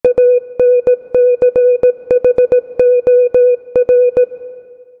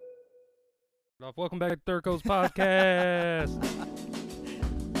off. Welcome back to Third Coast Podcast.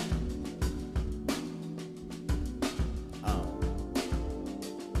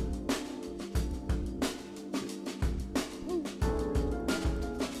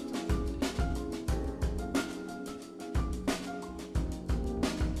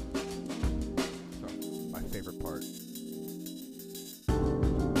 My favorite part.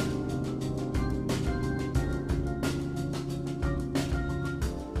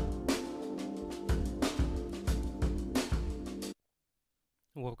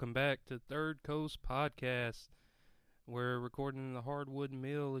 Welcome back to Third Coast Podcast. We're recording in the Hardwood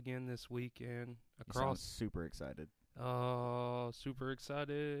Mill again this week and You sound across. super excited. Oh, super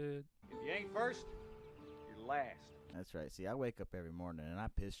excited. If you ain't first, you're last. That's right. See, I wake up every morning and I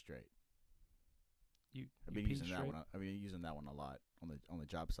piss straight. I've been using that one. I've been using that one a lot on the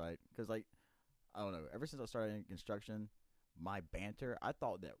job site because, like, I don't know. Ever since I started in construction, my banter. I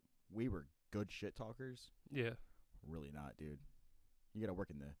thought that we were good shit talkers. Yeah. Really not, dude. You gotta work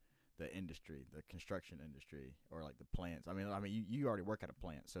in the industry, the construction industry, or like the plants. I mean, you already work at a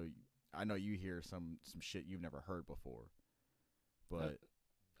plant, so I know you hear some shit you've never heard before. But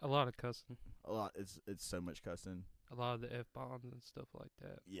A lot of cussing. a lot. It's so much cussing. A lot of the F-bombs and stuff like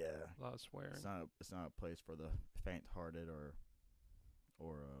that. Yeah. A lot of swearing. It's not a place for the faint-hearted or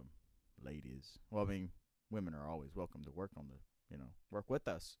ladies. Well, I mean, women are always welcome to work work with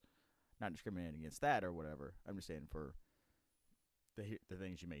us. Not discriminating against that or whatever. I'm just saying for the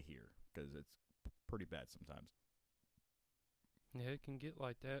things you may hear because it's pretty bad sometimes. Yeah, it can get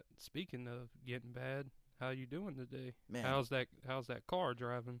like that. Speaking of getting bad, how you doing today? Man. How's that car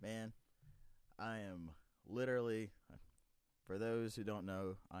driving? Man, I am literally, for those who don't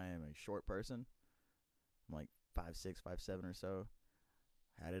know, I am a short person. I'm like 5'6", 5'7" or so.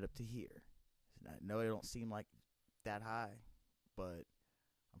 Had it up to here. I know it don't seem like that high, but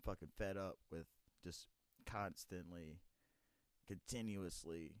I'm fucking fed up with just constantly,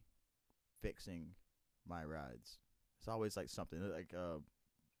 continuously fixing my rides. It's always like something. Like I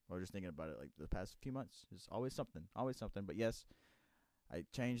was just thinking about it like the past few months. It's always something. But yes, I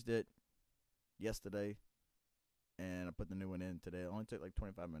changed it yesterday, and I put the new one in today. It only took like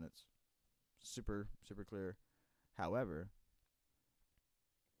 25 minutes. Super, super clear. However,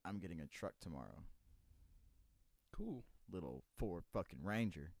 I'm getting a truck tomorrow. Cool. Little Ford fucking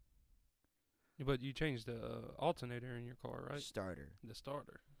Ranger. But you changed the alternator in your car, right? Starter. The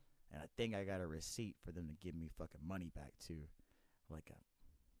starter. And I think I got a receipt for them to give me fucking money back too. Like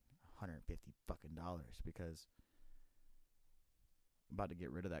 $150 fucking because I'm about to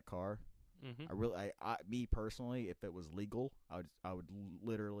get rid of that car. Mm-hmm. Me personally, if it was legal, I would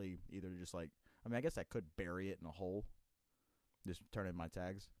literally either just like, I guess I could bury it in a hole, just turn in my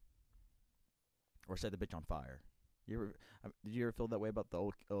tags, or set the bitch on fire. Did you ever feel that way about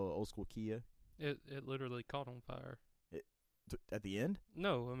the old school Kia? It literally caught on fire. At the end?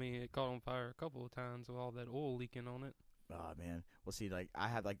 No, I mean it caught on fire a couple of times with all that oil leaking on it. Oh man, well see, like I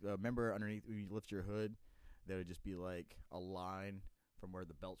had like remember underneath when you lift your hood, there would just be like a line from where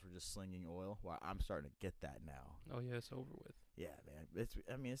the belts were just slinging oil. Well, I'm starting to get that now. Oh yeah, it's over with. Yeah, man.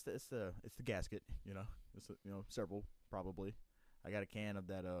 It's the gasket. Several probably. I got a can of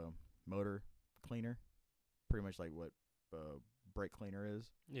that motor cleaner, pretty much like what brake cleaner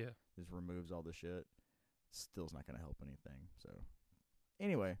is. Yeah. Just removes all the shit. Still's not gonna help anything. So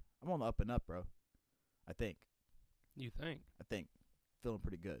anyway, I'm on the up and up, bro. I think. You think? Feeling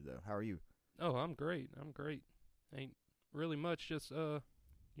pretty good though. How are you? Oh, I'm great. Ain't really much. Just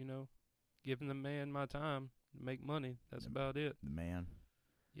giving the man my time to make money. That's about it. The man.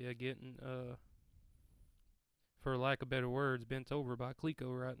 Yeah, getting for lack of better words, bent over by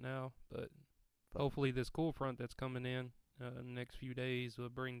Clico right now. But hopefully this cool front that's coming in the next few days will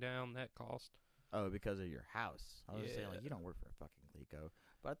bring down that cost. Oh, because of your house. I was saying, like, you don't work for a fucking Clico.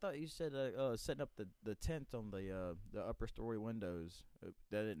 But I thought you said setting up the tent on the upper story windows. That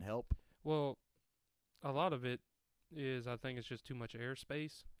didn't help? Well, a lot of it is, I think it's just too much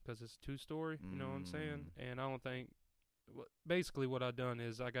airspace because it's 2-story, you know what I'm saying? And I don't think, basically what I done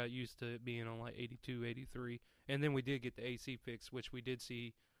is I got used to it being on like 82, 83. And then we did get the AC fixed, which we did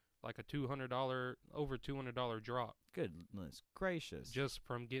see like a over $200 drop. Goodness gracious. Just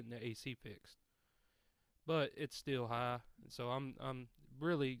from getting the AC fixed. But it's still high, so I'm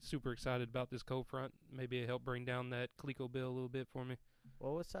really super excited about this cold front. Maybe it help bring down that Clico bill a little bit for me.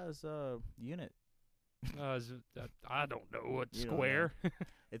 Well, what size unit? I don't know what You don't square.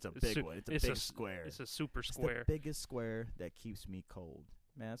 It's a big one. It's a big square. It's a super It's square. the biggest square that keeps me cold.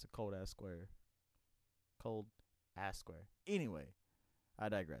 Man, that's a cold ass square. Cold ass square. Anyway, I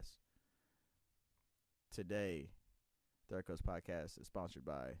digress. Today, Third Coast Podcast is sponsored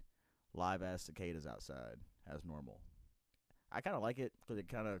by live ass cicadas outside as normal. I kind of like it because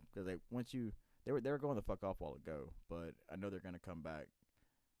they once you they were going the fuck off a while ago, but I know they're gonna come back.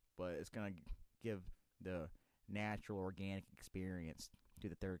 But it's gonna give the natural organic experience to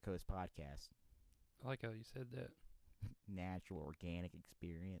the Third Coast podcast. I like how you said that. Natural organic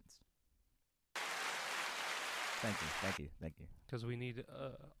experience. Thank you. Because we need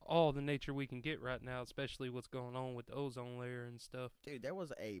all the nature we can get right now, especially what's going on with the ozone layer and stuff. Dude, there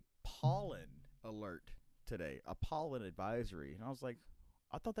was a pollen alert today, a pollen advisory, and I was like,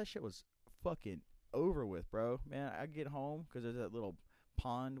 I thought that shit was fucking over with, bro. Man, I get home because there's that little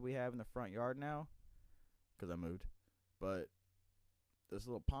pond we have in the front yard now, because I moved, but this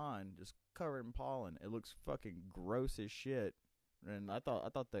little pond just covered in pollen. It looks fucking gross as shit. And I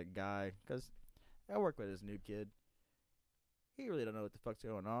thought that guy, because I work with this new kid, he really don't know what the fuck's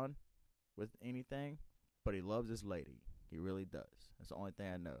going on with anything, but he loves his lady. He really does. That's the only thing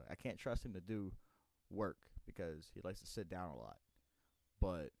I know. I can't trust him to do work because he likes to sit down a lot.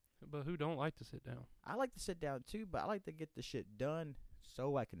 But who don't like to sit down? I like to sit down too, but I like to get the shit done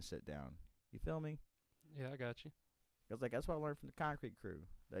so I can sit down. You feel me? Yeah, I got you. Cause like that's what I learned from the concrete crew.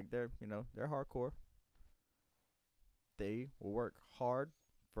 Like they're hardcore. They will work hard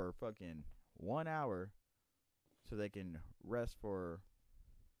for fucking 1 hour, so they can rest for,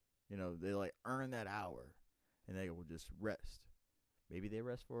 they like earn that hour, and they will just rest. Maybe they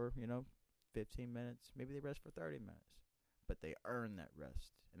rest for 15 minutes. Maybe they rest for 30 minutes, but they earn that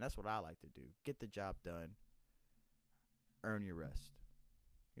rest, and that's what I like to do. Get the job done. Earn your rest.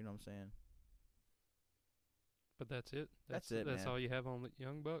 You know what I'm saying? But that's it. That's it, That's man. all you have on the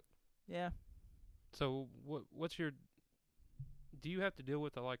Young Buck. Yeah. So what's your? Do you have to deal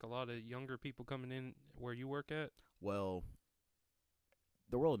with a lot of younger people coming in where you work at? Well,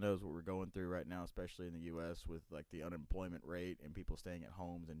 the world knows what we're going through right now, especially in the U.S. with like the unemployment rate and people staying at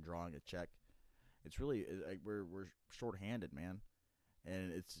homes and drawing a check. It's really like we're short-handed, man,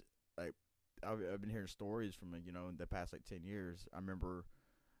 and it's like I've been hearing stories from in the past like 10 years. I remember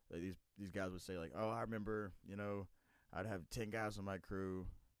like, these guys would say like, oh, I remember I'd have 10 guys on my crew,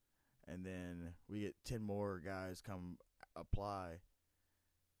 and then we get 10 more guys come apply,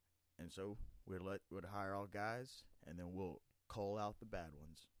 and so we'd hire all guys, and then we'll cull out the bad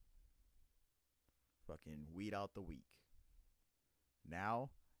ones, fucking weed out the weak. Now,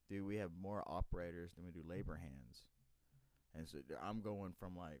 dude, we have more operators than we do labor hands, and so I'm going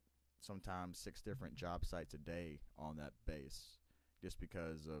from like sometimes 6 different job sites a day on that base, just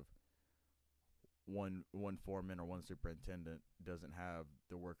because of one foreman or one superintendent doesn't have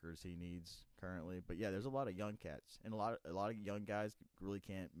the workers he needs currently. But yeah, there's a lot of young cats, and a lot of young guys really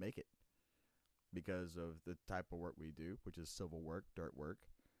can't make it because of the type of work we do, which is civil work, dirt work.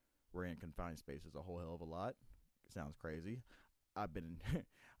 We're in confined spaces a whole hell of a lot. It sounds crazy. I've been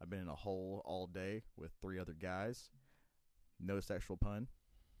in a hole all day with 3 other guys. No sexual pun.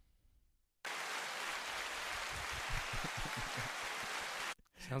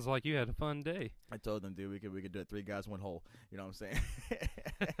 Sounds like you had a fun day. I told them, dude, we could do it 3 guys, 1 hole. You know what I'm saying?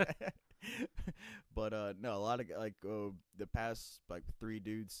 But no, a lot of the past like 3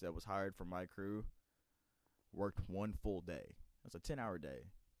 dudes that was hired for my crew worked 1 full day. That's a 10-hour day.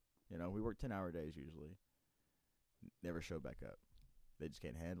 We work 10-hour days usually. Never show back up. They just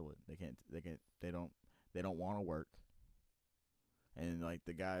can't handle it. They don't want to work. And like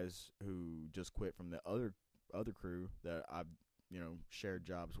the guys who just quit from the other crew that I've shared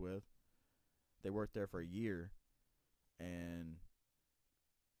jobs with, they worked there for a year and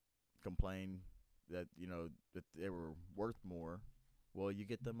complained that that they were worth more. Well, you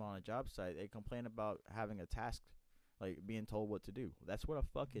get them on a job site, they complain about having a task, like being told what to do. That's what a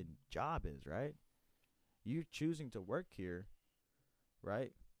fucking job is, right? You're choosing to work here,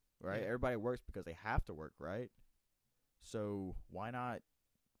 right? Yeah. Everybody works because they have to work, right? So why not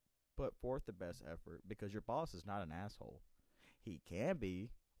put forth the best effort? Because your boss is not an asshole. He can be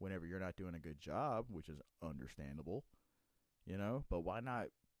whenever you're not doing a good job, which is understandable, but why not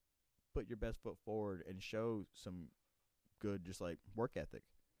put your best foot forward and show some good, just like work ethic?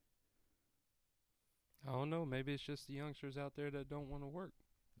 I don't know. Maybe it's just the youngsters out there that don't want to work.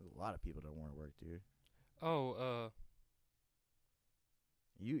 A lot of people don't want to work, dude. Oh,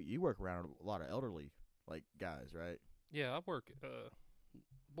 you work around a lot of elderly like guys, right? Yeah, I work.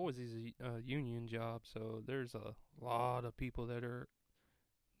 Boise's a union job, so there's a lot of people that are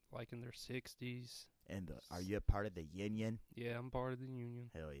like in their 60s. And are you a part of the union? Yeah, I'm part of the union.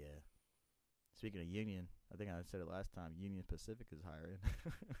 Hell yeah. Speaking of union, I think I said it last time, Union Pacific is hiring.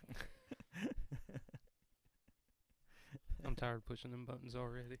 I'm tired of pushing them buttons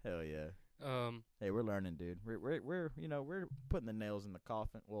already. Hell yeah. Um, Hey, we're learning, dude. We're you know, we're putting the nails in the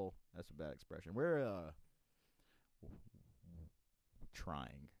coffin. Well, that's a bad expression. We're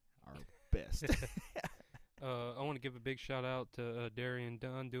trying our best. I want to give a big shout out to Darian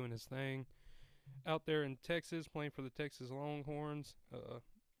Dunn doing his thing out there in Texas, playing for the Texas Longhorns.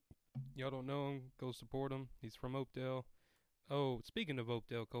 Y'all don't know him, go support him. He's from Oakdale. Oh, speaking of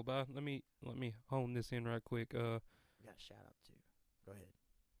Oakdale, Koba, let me hone this in right quick. We got a shout out too. Go ahead.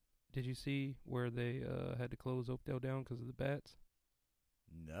 Did you see where they had to close Oakdale down because of the bats?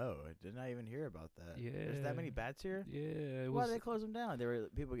 No, I did not even hear about that. Yeah. There's that many bats here? Yeah, it Why was. did they close them down? They were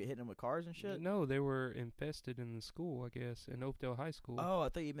people get hitting them with cars and shit? No, they were infested in the school, I guess, in Oakdale High School. Oh, I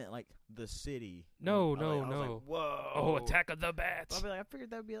thought you meant like the city. No, I was like, no. whoa. Oh, attack of the bats! I'll be like, I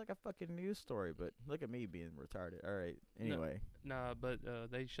figured that would be like a fucking news story, but look at me being retarded. All right. Anyway. Nah, but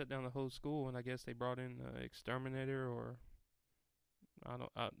they shut down the whole school, and I guess they brought in exterminator or I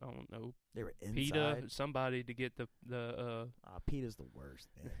don't know, They were inside. PETA, somebody to get the PETA's the worst,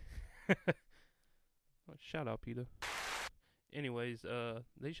 man. shout out PETA. Anyways,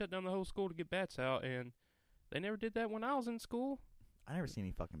 they shut down the whole school to get bats out, and they never did that when I was in school. I never seen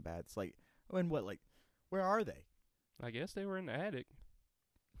any fucking bats. Like, when what? Like, where are they? I guess they were in the attic.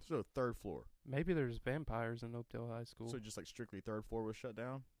 So third floor. Maybe there's vampires in Oakdale High School. So just like strictly third floor was shut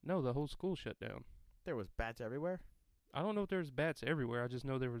down. No, the whole school shut down. There was bats everywhere. I don't know if there's bats everywhere. I just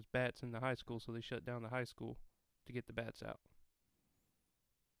know there was bats in the high school, so they shut down the high school to get the bats out.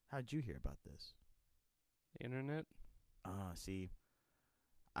 How'd you hear about this? Internet? See,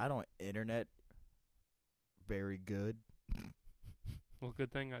 I don't internet very good. Well,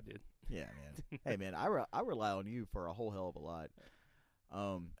 good thing I did. Yeah, man. Hey, man, I rely on you for a whole hell of a lot.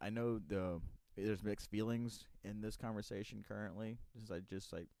 I know there's mixed feelings in this conversation currently, since I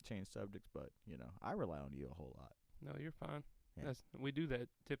just like changed subjects, but you know, I rely on you a whole lot. No, you're fine. Yeah. We do that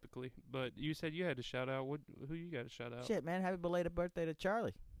typically. But you said you had to shout out. Who you got to shout out? Shit, man, happy belated birthday to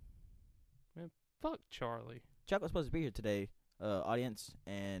Charlie. Fuck Charlie. Chuck was supposed to be here today, audience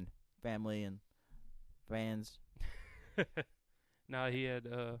and family and fans. Nah, he had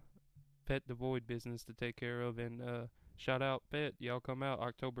Pet the Void business to take care of, and shout out Pet. Y'all come out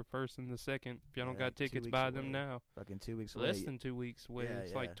October 1st and the 2nd. If y'all don't Yeah, got 2 tickets, weeks buy away. them now. Fucking 2 weeks away. Less than 2 weeks away. Yeah,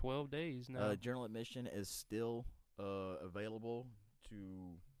 It's yeah. like 12 days now. General admission is still available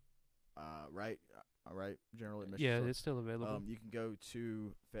to right? All right, general admission. yeah, So, it's still available. you can go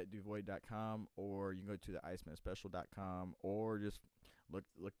to fetduvoid.com, or you can go to the icemanspecial.com, or just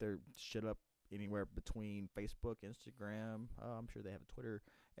look their shit up anywhere between Facebook, Instagram. I'm sure they have a Twitter,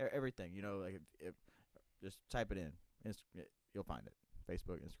 everything. You know, like if just type it in, you'll find it.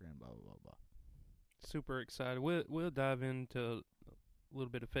 Facebook, Instagram, blah blah blah blah. Super excited. We'll dive into a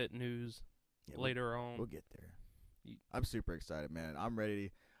little bit of Fet news Yeah, later on. We'll get there. I'm super excited, man. I'm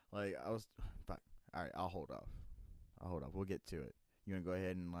ready. Like fuck. All right, I'll hold off. We'll get to it. You wanna go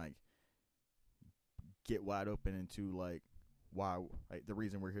ahead and like get wide open into like why, like the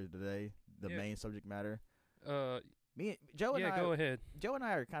reason we're here today, the Yeah. main subject matter. Uh, Joe and yeah, I. go ahead. Joe and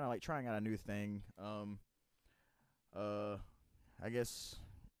I are kind of like trying out a new thing. I guess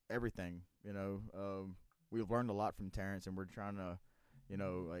everything. You know, we've learned a lot from Terrence, and we're trying to, you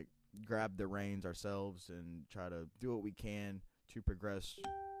know, like grab the reins ourselves and try to do what we can to progress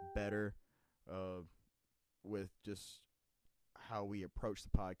better. With just how we approach the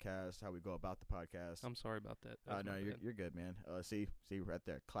podcast, how we go about the podcast. I'm sorry about that. That was No, my bad. you're good, man. See right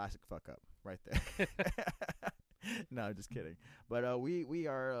there, classic fuck up, right there. No, just kidding. But we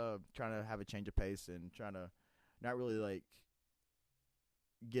are trying to have a change of pace and trying to not really like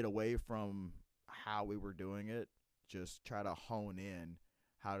get away from how we were doing it. Just try to hone in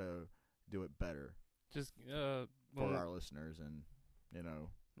how to do it better Just for well, our listeners, and you know,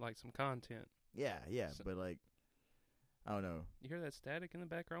 like some content. yeah, So- but like I don't know. You hear that static in the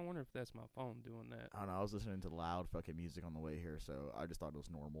background? I wonder if that's my phone doing that. I don't know. I was listening to loud fucking music on the way here, so I just thought it was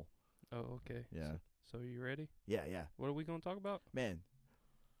normal. Oh, okay. Yeah. So you ready? Yeah. What are we going to talk about? Man,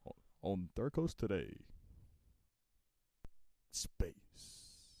 on Third Coast today, space.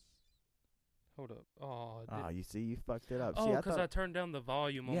 Hold up. Oh, You see, you fucked it up. oh, see, because I thought turned down the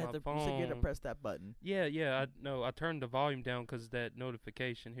volume on you my had to phone. you had to press that button. Yeah. I turned the volume down because that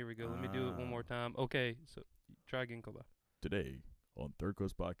notification. Here we go. Let me do it one more time. Okay, so try again, Koba. Today on Third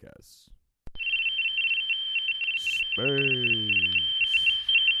Coast Podcast, space.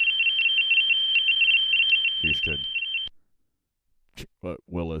 Houston. What,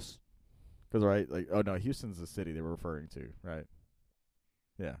 Willis? Because right, like, oh no, Houston's the city they were referring to, right?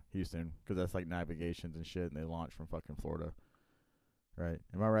 Yeah, Houston, because that's like navigations and shit, and they launch from fucking Florida, right?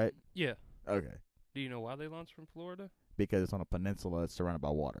 Am I right? Yeah. Okay. Do you know why they launched from Florida? because it's on a peninsula that's surrounded by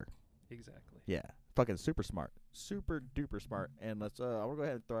water. Exactly. Yeah, fucking super smart, super duper smart. And let's I want to go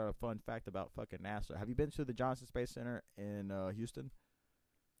ahead and throw out a fun fact about fucking NASA. Have you been to the Johnson Space Center in Houston?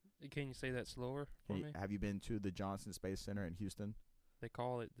 Can you say that slower for me? Have you been to the Johnson Space Center in Houston? They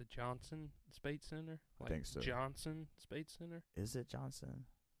call it the Johnson Space Center. I think so. Johnson Space Center. Is it Johnson?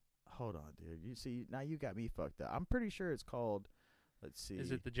 Hold on, dude. You see, now you got me fucked up. I'm pretty sure it's called. Let's see.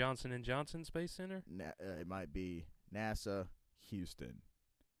 Is it the Johnson and Johnson Space Center? It might be NASA Houston.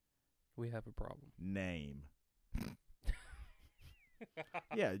 We have a problem. Name.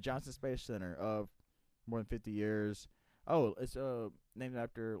 Yeah, Johnson Space Center. More than 50 years. Oh, it's named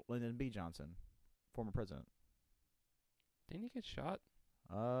after Lyndon B. Johnson, former president. Didn't he get shot?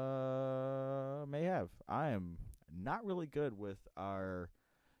 May have. I am not really good with our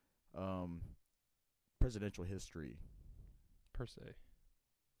presidential history per se.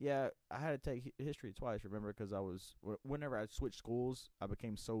 Yeah, I had to take history twice, remember, because whenever I switched schools, I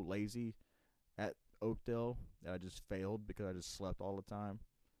became so lazy at Oakdale that I just failed because I just slept all the time.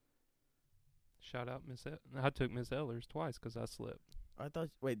 Shout out Miss I took Miss Ellers twice because I slept.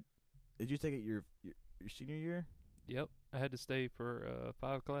 Wait, did you take it your senior year? Yep, I had to stay for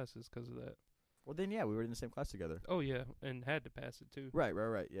 5 classes because of that. Well, then, yeah, we were in the same class together. Oh, yeah, and had to pass it, too. Right.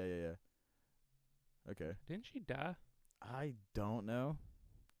 Yeah. Okay. Didn't she die? I don't know.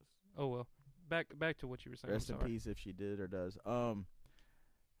 Oh, well. Back to what you were saying. Rest in peace if she did or does. A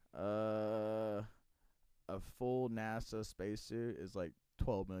full NASA spacesuit is like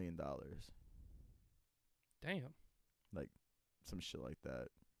 $12 million. Damn. Like, some shit like that.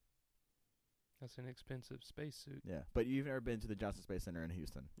 That's an expensive spacesuit. Yeah, but you've never been to the Johnson Space Center in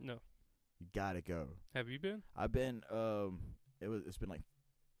Houston? No. You gotta go. Have you been? I've been. It's been like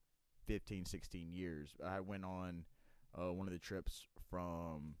 15, 16 years. I went on one of the trips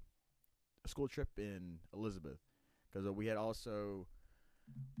from a school trip in Elizabeth, because we had also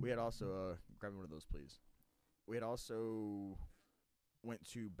grab me one of those, please. We had also went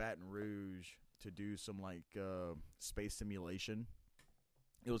to Baton Rouge to do some like space simulation.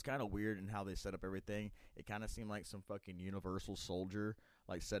 It was kind of weird in how they set up everything. It kind of seemed like some fucking Universal Soldier,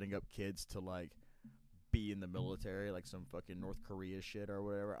 like setting up kids to like be in the military, like some fucking North Korea shit or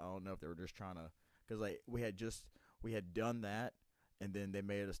whatever. I don't know if they were just trying to, because like we had done that, and then they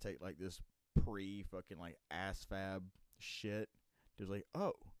made us take like this fucking like ass fab shit. It was like,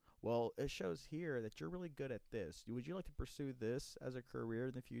 oh, well, it shows here that you're really good at this. Would you like to pursue this as a career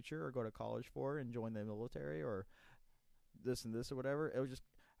in the future, or go to college for and join the military, or this and this or whatever? It was just,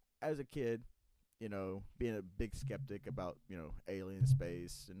 as a kid, you know, being a big skeptic about, you know, alien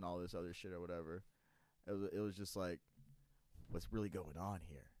space and all this other shit or whatever. It was just like, what's really going on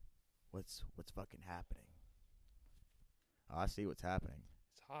here? What's fucking happening? Oh, I see what's happening.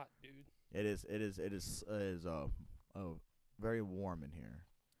 It's hot, dude. It is very warm in here.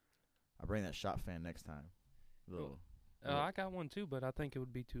 I'll bring that shot fan next time. I got one too, but I think it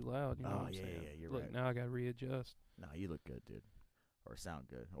would be too loud. You know what I'm saying? Yeah, you're Look, right. now I got to readjust. No, you look good, dude. Or sound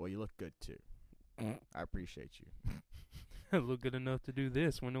good. Well, you look good too. I appreciate you. I look good enough to do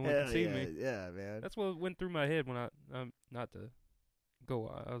this when no one can see me. Yeah, man. That's what went through my head when not to go.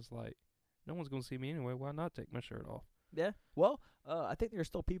 I was like, no one's gonna see me anyway. Why not take my shirt off? Yeah. Well, I think there's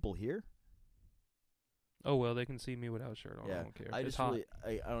still people here. Oh well, they can see me without a shirt on. Yeah. I don't care. I It's just hot.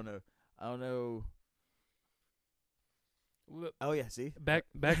 really, I don't know. Oh yeah, see. Back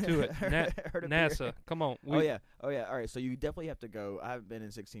to it. NASA. Come on. Oh yeah. All right. So you definitely have to go. I haven't been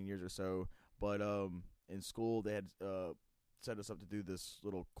in 16 years or so, but in school they had set us up to do this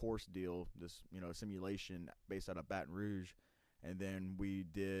little course deal, this simulation based out of Baton Rouge, and then we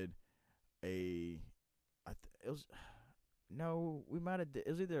did it was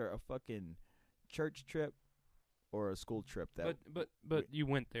either a fucking church trip or a school trip. But you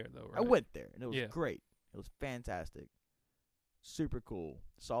went there though, right? I went there and it was great. It was fantastic. Super cool.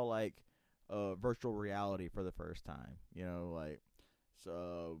 Saw like virtual reality for the first time.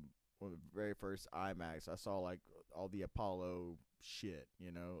 One of the very first IMAX, I saw like all the Apollo shit.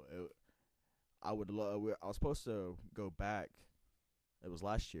 I was supposed to go back. It was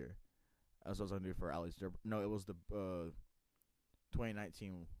last year. I was supposed to do for Alex. No, it was the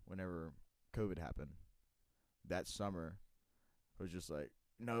 2019. Whenever COVID happened, that summer, it was just like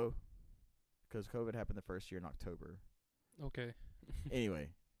no, because COVID happened the first year in October. Okay. Anyway,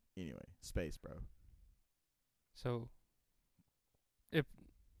 space, bro. So,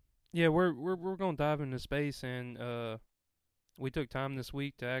 we're gonna dive into space, and we took time this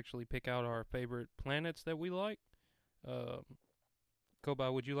week to actually pick out our favorite planets that we like.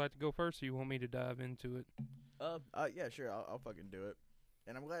 Kobai, would you like to go first, or you want me to dive into it? Yeah, sure. I'll fucking do it.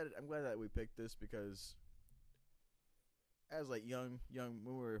 And I'm glad that we picked this because as like young when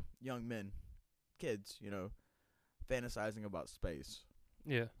we were young men, kids, fantasizing about space.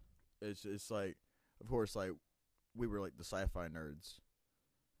 Yeah. It's like, of course, like we were like the sci-fi nerds,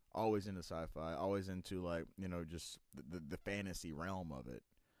 always into sci-fi, always into like just the fantasy realm of it.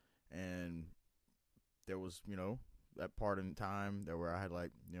 And there was that part in time there where I had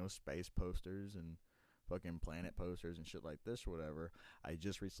like space posters and fucking planet posters and shit like this or whatever. I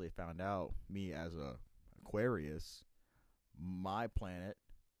just recently found out, me as a Aquarius, my planet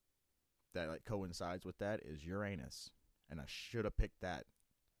that like coincides with that is Uranus, and I should have picked that,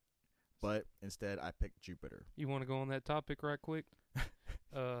 but instead I picked Jupiter. You want to go on that topic right quick?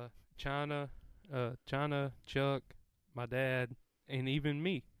 China, Chuck, my dad, and even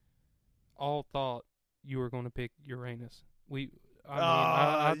me all thought you were going to pick Uranus.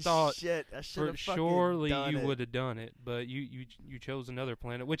 I thought shit. I should have surely done you it. would have done it, but you chose another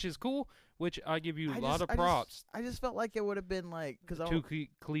planet, which is cool. Which I give you a lot of I props. I just felt like it would have been like Too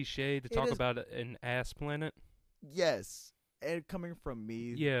cliche to talk about an ass planet. Yes, and coming from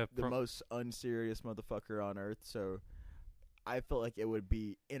me, Yeah, the most unserious motherfucker on earth, so I felt like it would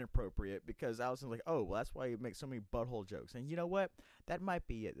be inappropriate because I was like, oh, well, that's why you make so many butthole jokes. And you know what? That might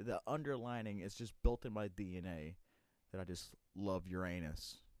be it. The underlining is just built in my DNA that I just love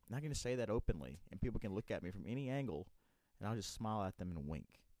Uranus. I'm not going to say that openly, and people can look at me from any angle, and I'll just smile at them and wink.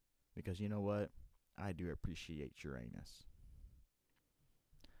 Because you know what? I do appreciate Uranus.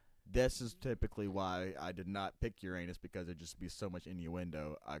 This is typically why I did not pick Uranus, because there'd just be so much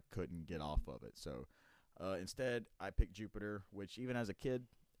innuendo I couldn't get off of it. So instead, I picked Jupiter, which even as a kid,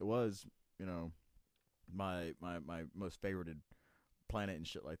 it was, my most favorited planet and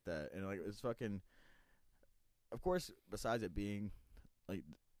shit like that. And like, it's fucking, of course, besides it being like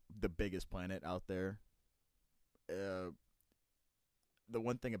the biggest planet out there, the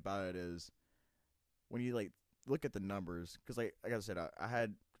one thing about it is when you like look at the numbers, because like I said, I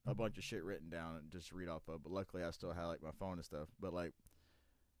had a bunch of shit written down and just read off of, but luckily I still had like my phone and stuff. But like,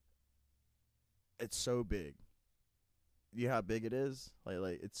 it's so big. You know how big it is?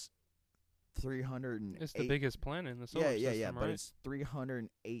 Like it's 300. It's the biggest planet in the solar system, yeah. right? But it's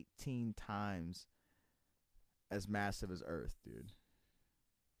 318 times as massive as Earth, dude.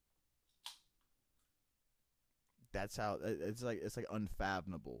 That's how it's like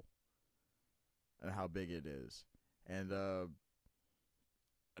unfathomable and how big it is. And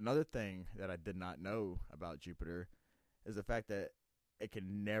another thing that I did not know about Jupiter is the fact that it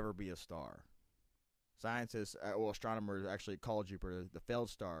can never be a star. Scientists, astronomers actually call Jupiter the failed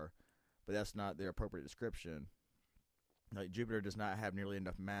star, but that's not their appropriate description. Like, Jupiter does not have nearly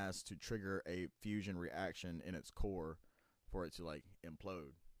enough mass to trigger a fusion reaction in its core for it to like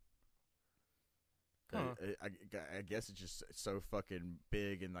implode. Huh. I guess it's just so fucking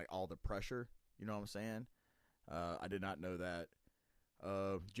big and like all the pressure. You know what I'm saying? I did not know that.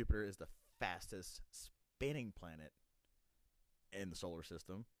 Jupiter is the fastest spinning planet in the solar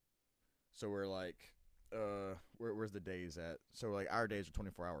system. So we're like, where's the days at? So like our days are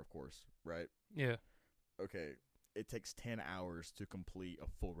 24 hour, of course, right? Yeah. Okay. It takes 10 hours to complete a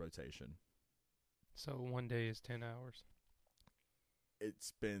full rotation. So one day is 10 hours. It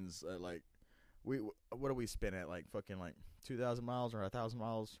spins like, what do we spin at? Like fucking like 2,000 miles or 1,000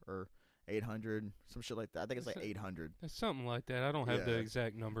 miles or 800, some shit like that. I think it's like 800. It's something like that. I don't have the Yeah.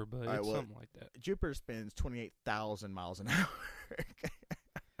 exact number, but All right, it's well, something like that. Jupiter spins 28,000 miles an hour.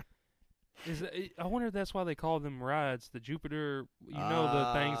 I wonder if that's why they call them rides. The Jupiter,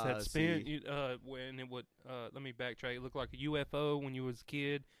 the things that spin. see. When it would, let me backtrack. It looked like a UFO when you was a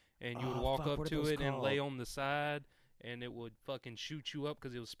kid, and you would Oh, walk fuck, up what are to those it and lay called? on the side, and it would fucking shoot you up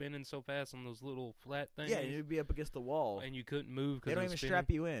because it was spinning so fast on those little flat things. Yeah, you'd be up against the wall. and you couldn't move They because don't it even was strap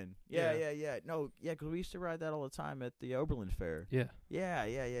spinning. you in. Yeah. Yeah. No, yeah, because we used to ride that all the time at the Oberlin Fair. Yeah,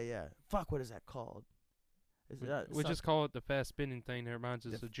 Yeah. Fuck, what is that called? we just call it the fast spinning thing that reminds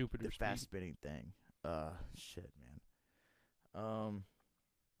us of Jupiter the speed. fast spinning thing. Shit, man.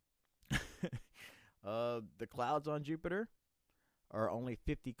 The clouds on Jupiter are only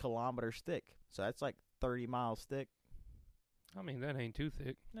 50 kilometers thick, so that's like 30 miles thick. I mean, that ain't too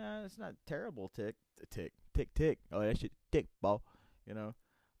thick. Nah, it's not terrible. Tick. Oh, that shit thick, ball.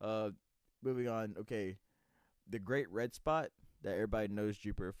 Moving on. Okay, the Great Red Spot that everybody knows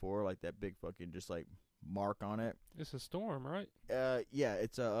Jupiter for, like that big fucking just like mark on it. It's a storm, right? Yeah,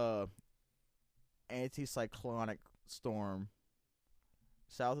 it's a anticyclonic storm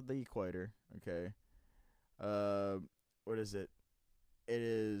south of the equator. Okay. What is it? It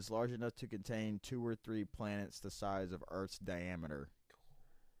is large enough to contain 2 or 3 planets the size of Earth's diameter.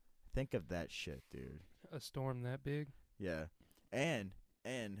 Think of that shit, dude. A storm that big? Yeah. And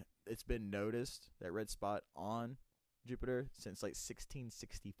it's been noticed, that red spot on Jupiter since like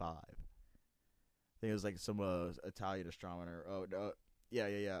 1665. I think it was like some Italian astronomer.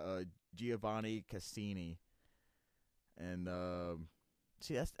 Giovanni Cassini. And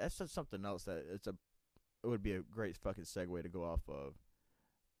see, that's just something else that it would be a great fucking segue to go off of.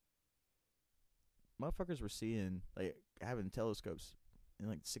 Motherfuckers were seeing, like, having telescopes in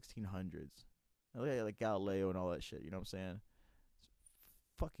like 1600s. Like Galileo and all that shit, you know what I'm saying? It's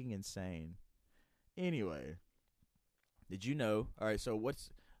fucking insane. Anyway, did you know? All right, so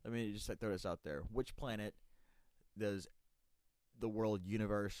let me just throw this out there. Which planet does the world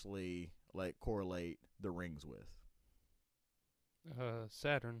universally like correlate the rings with?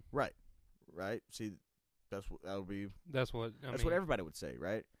 Saturn. Right. See, that's what That's what everybody would say,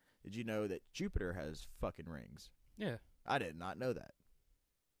 right? Did you know that Jupiter has fucking rings? Yeah. I did not know that.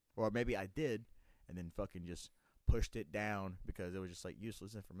 Or maybe I did, and then fucking just pushed it down because it was just like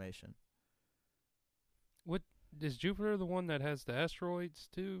useless information. What is Jupiter the one that has the asteroids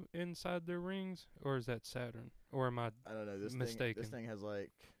too inside their rings, or is that Saturn? Or am I don't know. mistaken? This thing has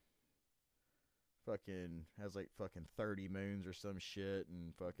like fucking 30 moons or some shit,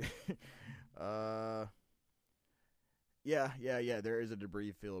 and fucking yeah. There is a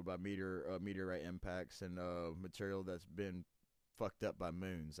debris field by meteorite impacts and material that's been fucked up by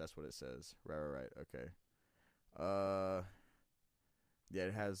moons. That's what it says. Right. Okay. Yeah,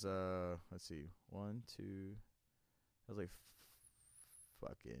 it has let's see, 1, 2. It has like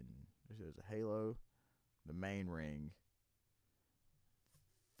fucking. There's a halo, the main ring,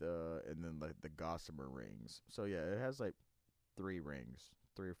 and then like the Gossamer rings. So yeah, it has like 3 or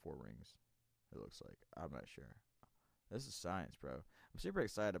 4 rings. It looks like. I'm not sure. This is science, bro. I'm super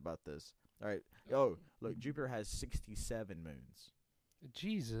excited about this. All right. Oh, look, Jupiter has 67 moons.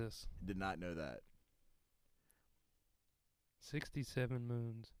 Jesus. Did not know that. 67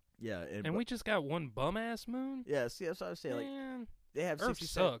 moons. Yeah, and we just got one bum ass moon? Yeah, see, that's what I was saying. Man, like, they have Earth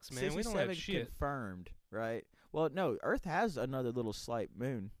 67, sucks, man. We don't have shit confirmed, right? Well, no, Earth has another little slight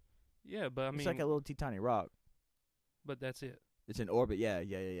moon. Yeah, but I mean, it's like a little teeny rock. But that's it. It's in orbit. Yeah.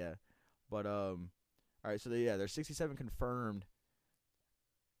 But all right. So there's 67 confirmed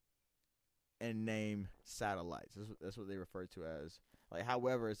and named satellites. That's what they refer to as. Like,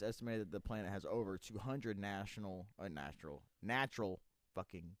 however, it's estimated that the planet has over 200 natural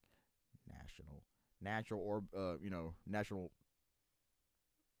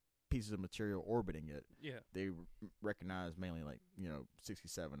pieces of material orbiting it. Yeah. They recognize mainly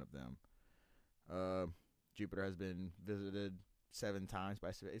 67 of them. Jupiter has been visited 7 times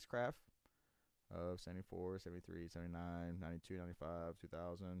by spacecraft. 74, 73, 79, 92, 95,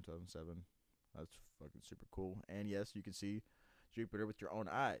 2000, 2007. That's fucking super cool. And yes, you can see Jupiter with your own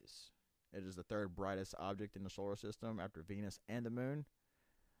eyes. It is the 3rd brightest object in the solar system after Venus and the moon.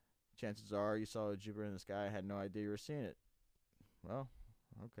 Chances are you saw Jupiter in the sky and had no idea you were seeing it. Well,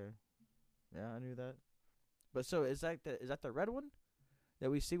 okay. Yeah, I knew that. But so is that the red one that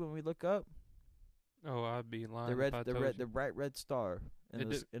we see when we look up? Oh, I'd be lying. The bright red star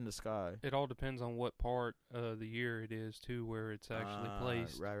in the sky. It all depends on what part of the year it is too, where it's actually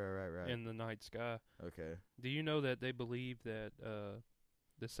placed. Right. In the night sky. Okay. Do you know that they believe that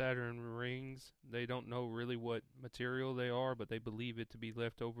the Saturn rings, they don't know really what material they are, but they believe it to be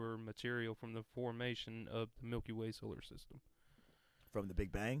leftover material from the formation of the Milky Way solar system. From the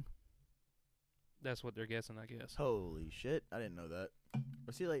Big Bang? That's what they're guessing, I guess. Holy shit, I didn't know that.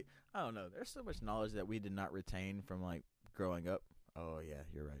 But see, I don't know. There's so much knowledge that we did not retain from, growing up. Oh, yeah,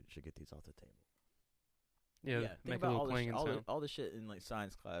 you're right. Should get these off the table. Yeah, make a little clanging sound. All the shit in,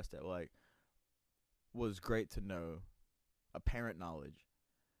 science class that, was great to know. Apparent knowledge.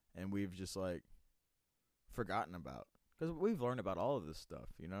 And we've just, forgotten about. Because we've learned about all of this stuff,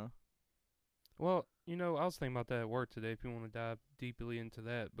 you know? Well, I was thinking about that at work today, if you want to dive deeply into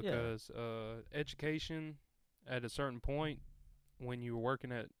that, because education, at a certain point, when you're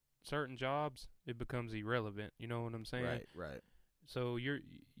working at certain jobs, it becomes irrelevant. You know what I'm saying? Right. So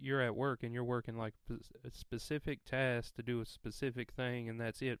you're at work, and you're working, a specific task to do a specific thing, and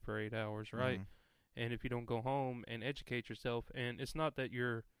that's it for 8 hours, right? Mm-hmm. And if you don't go home and educate yourself, and it's not that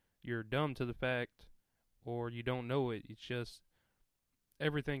you're dumb to the fact or you don't know it, it's just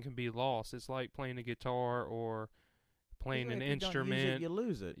everything can be lost. It's like playing a guitar or playing an instrument. You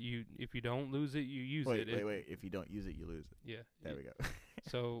lose it. If you don't lose it, you use it. Wait. If you don't use it, you lose it. Yeah. There we go.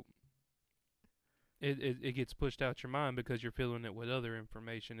 So it gets pushed out your mind because you're filling it with other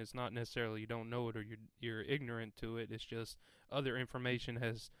information. It's not necessarily you don't know it or you're ignorant to it. It's just other information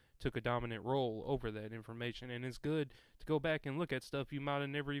has took a dominant role over that information, and it's good to go back and look at stuff you might have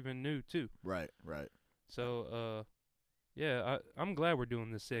never even knew too. Right. So Yeah, I'm glad we're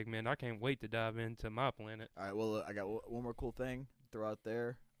doing this segment. I can't wait to dive into my planet. All right. Well, I got one more cool thing to throw out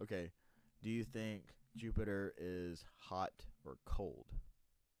there. Okay. Do you think Jupiter is hot or cold?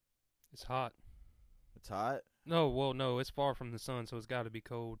 It's hot. It's hot. No, well, no, it's far from the sun, so it's got to be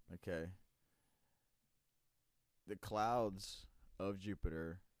cold. Okay. The clouds of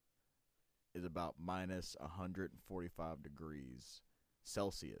Jupiter is about minus 145 degrees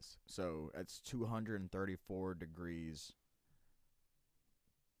Celsius. So that's 234 degrees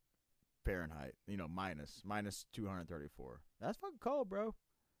Fahrenheit. Minus 234. That's fucking cold, bro.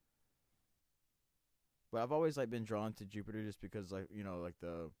 But I've always been drawn to Jupiter just because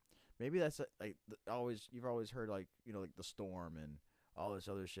maybe that's you've always heard the storm and all this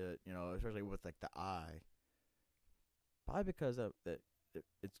other shit, especially with the eye. Probably because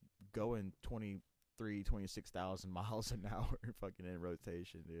it's going 26,000 miles an hour fucking in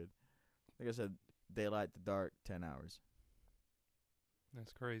rotation, dude. Like I said, daylight to dark, 10 hours.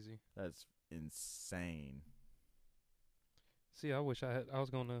 That's crazy. That's insane. See, I wish I was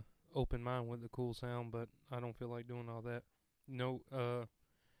going to open mine with the cool sound, but I don't feel like doing all that.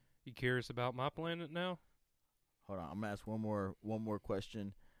 You curious about my planet now? Hold on, I'm gonna ask one more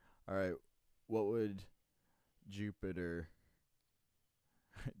question. All right, what would Jupiter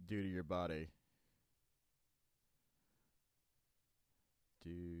do to your body?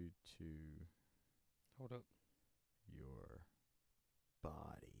 Due to Hold up. your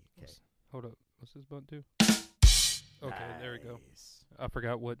body. Okay. Hold up. What's this button do? Okay, there we go. Nice. I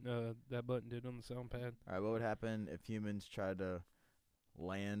forgot what that button did on the sound pad. All right, what would happen if humans tried to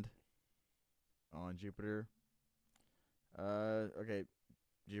land on Jupiter? Okay,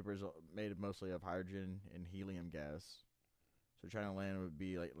 Jupiter's made mostly of hydrogen and helium gas. So trying to land would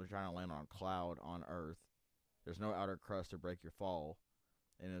be like trying to land on a cloud on Earth. There's no outer crust to break your fall,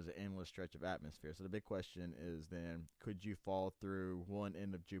 and there's an endless stretch of atmosphere. So the big question is then, could you fall through one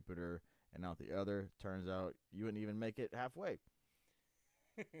end of Jupiter and out the other? Turns out you wouldn't even make it halfway.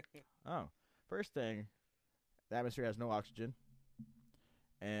 Oh, first thing, the atmosphere has no oxygen,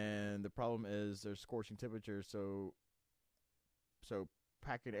 and the problem is there's scorching temperatures. So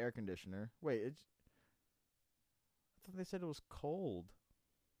pack an air conditioner. Wait, I thought they said it was cold.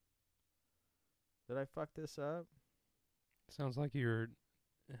 Did I fuck this up? Sounds like you're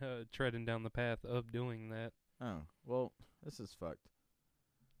treading down the path of doing that. Oh, well, this is fucked.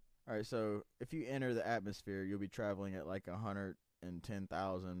 Alright, so if you enter the atmosphere, you'll be traveling at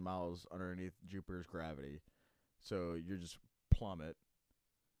 110,000 miles underneath Jupiter's gravity. So you just plummet.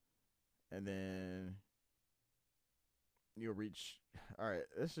 And then you'll reach... Alright,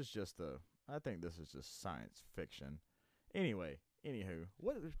 I think this is just science fiction. Anyway, anywho,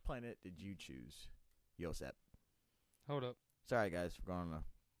 what planet did you choose, Yosep? Hold up. Sorry, guys, for going on a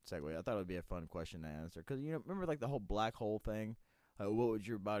segue. I thought it would be a fun question to answer. Because, remember the whole black hole thing? What would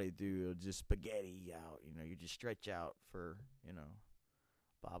your body do? It'll just spaghetti out. You just stretch out for,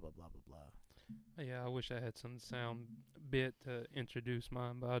 blah, blah, blah, blah, blah. Yeah, I wish I had some sound bit to introduce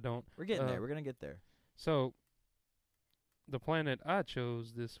mine, but I don't. We're getting there. We're going to get there. So, the planet I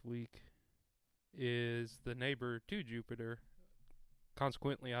chose this week is the neighbor to Jupiter.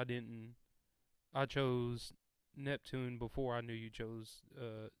 Consequently, I chose Neptune before I knew you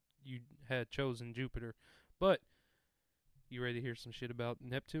had chosen Jupiter. But you ready to hear some shit about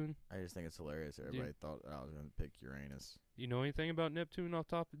Neptune? I just think it's hilarious. Everybody thought that I was going to pick Uranus. You know anything about Neptune off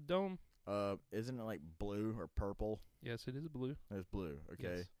top of the dome? Isn't it blue or purple? Yes, it is blue. It's blue.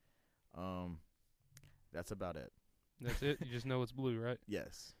 Okay. Yes. That's about it. That's it? You just know it's blue, right?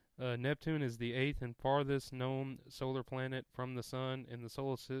 Yes. Neptune is the 8th and farthest known solar planet from the sun in the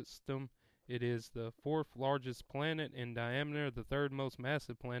solar system. It is the 4th largest planet in diameter, the 3rd most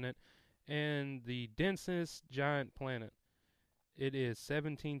massive planet, and the densest giant planet. It is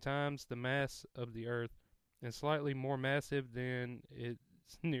 17 times the mass of the Earth and slightly more massive than its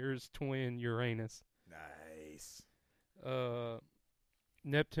nearest twin, Uranus. Nice.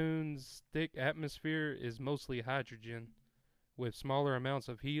 Neptune's thick atmosphere is mostly hydrogen, with smaller amounts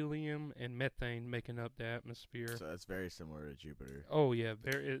of helium and methane making up the atmosphere. So that's very similar to Jupiter. Oh, yeah.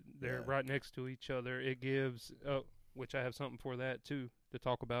 They're right next to each other. It gives, which I have something for that, too, to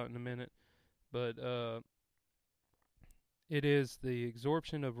talk about in a minute. But it is the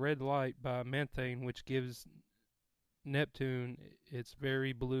absorption of red light by methane, which gives Neptune its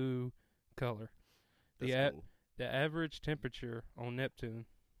very blue color. That's cool. The average temperature on Neptune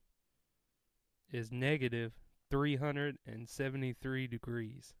is negative 373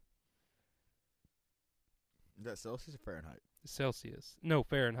 degrees. Is that Celsius or Fahrenheit? Celsius. No,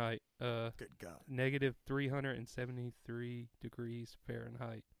 Fahrenheit. Good God. Negative 373 degrees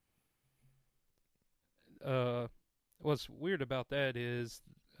Fahrenheit. what's weird about that is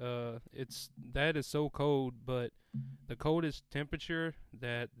that is so cold, but the coldest temperature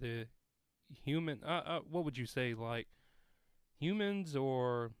that the human what would you say, like humans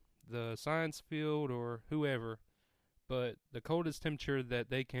or the science field or whoever, but the coldest temperature that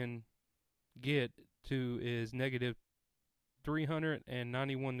they can get to is negative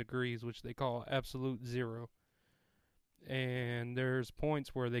 391 degrees, which they call absolute zero. And there's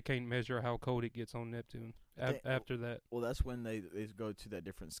points where they can't measure how cold it gets on Neptune after that. Well, that's when they go to that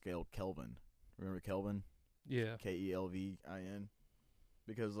different scale, Kelvin. Remember Kelvin? Yeah. Kelvin.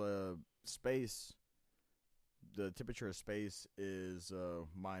 Because space, the temperature of space is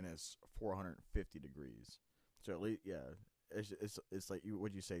minus 450 degrees. So at least, yeah, it's like,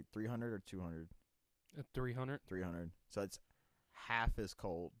 what'd you say, 300 or 200? 300. 300. So it's half as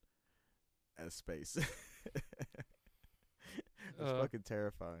cold as space. It's fucking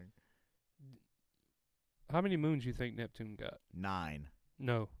terrifying. How many moons you think Neptune got? 9.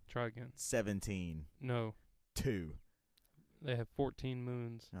 No. Try again. 17. No. 2. They have 14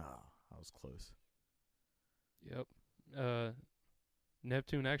 moons. Oh, I was close. Yep.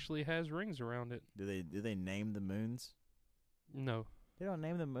 Neptune actually has rings around it. Do they name the moons? No. They don't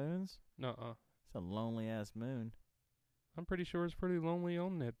name the moons? Nuh-uh. It's a lonely ass moon. I'm pretty sure it's pretty lonely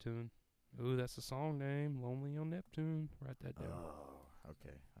on Neptune. Ooh, that's a song name, Lonely on Neptune. Write that down. Oh,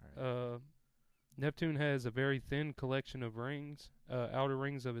 okay. All right. Neptune has a very thin collection of rings, outer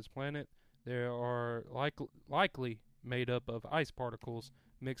rings of its planet. They are likely made up of ice particles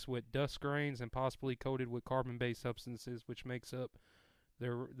mixed with dust grains and possibly coated with carbon-based substances, which makes up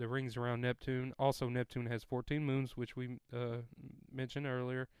the rings around Neptune. Also, Neptune has 14 moons, which we mentioned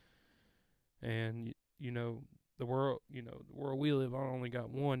earlier. And, the world we live on only got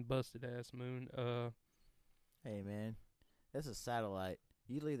one busted ass moon. Hey man, that's a satellite.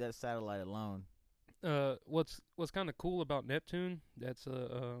 You leave that satellite alone. What's kind of cool about Neptune? That's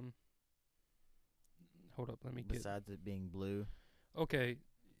hold up, let me Besides it being blue. Okay,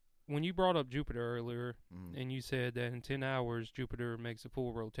 when you brought up Jupiter earlier, and you said that in 10 hours Jupiter makes a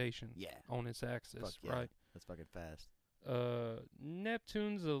full rotation. On its axis, yeah. right? That's fucking fast.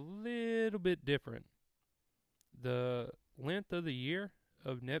 Neptune's a little bit different. The length of the year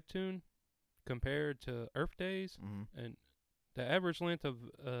of Neptune compared to Earth days, and the average length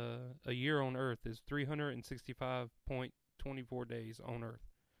of a year on Earth is 365.24 days on Earth.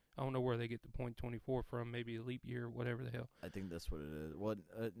 I don't know where they get the .24 from. Maybe a leap year, whatever the hell. I think that's what it is. Well,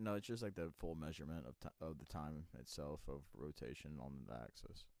 no, it's just like the full measurement of the time itself of rotation on the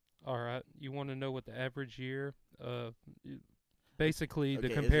axis. All right, you want to know what the average year? Basically, okay,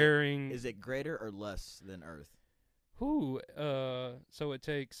 the comparing. Is it greater or less than Earth? So it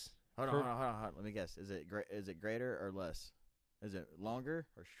takes. Hold on. Let me guess. Is it greater or less? Is it longer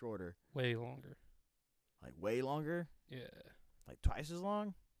or shorter? Way longer. Like way longer? Yeah. Like twice as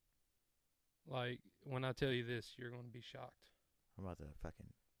long? Like when I tell you this, you're going to be shocked. I'm about to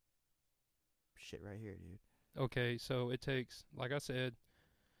fucking shit right here, dude. Okay, so it takes, like I said,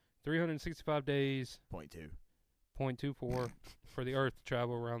 365 days. 0.24 for the Earth to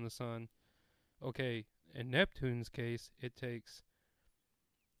travel around the sun. Okay. In Neptune's case, it takes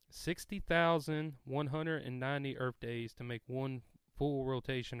 60,190 Earth days to make one full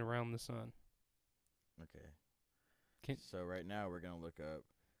rotation around the sun. Okay. So right now we're going to look up.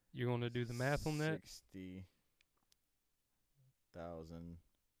 You're going to do the math on that?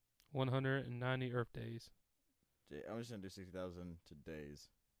 60,190 Earth days. I'm just going to do 60,000 to days.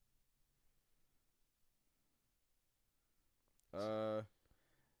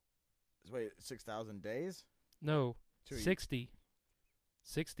 Wait, 6,000 days? No,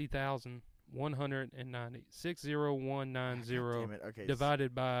 60,190. 60190. Damn it. Okay.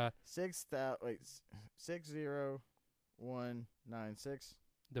 Divided by 6,06196.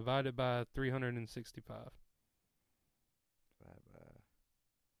 Divided by 365. Divided by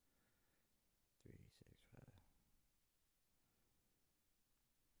 365.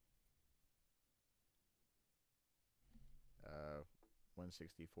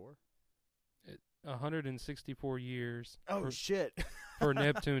 164. 164 years. Oh, shit. For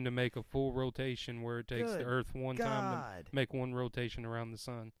Neptune to make a full rotation where it takes the Earth one time to make one rotation around the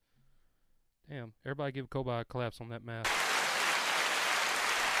sun. Damn. Everybody give Kobe a collapse on that math.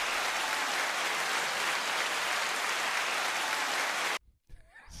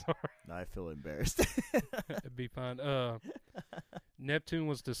 Sorry. No, I feel embarrassed. It'd be fine. Neptune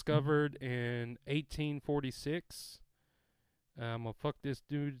was discovered in 1846. I'm going to fuck this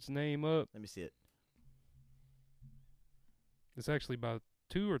dude's name up. Let me see it. It's actually about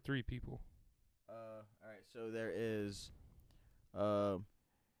 2 or 3 people. All right. So there is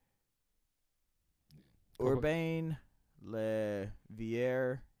Urbain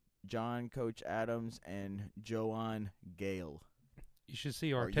LeVier, John Coach Adams, and Johan Gale. You should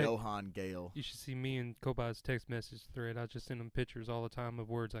see Or Johan Gale. You should see me and Kobai's text message thread. I just send him pictures all the time of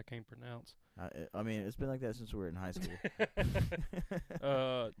words I can't pronounce. I mean, it's been like that since we were in high school.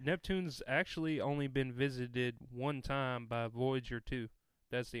 Neptune's actually only been visited one time by Voyager 2.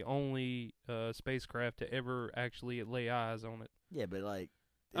 That's the only spacecraft to ever actually lay eyes on it. Yeah, but like,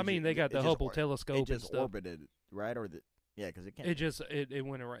 I mean, they got the Hubble telescope. It just and stuff. orbited, right? Or yeah, because it can't. It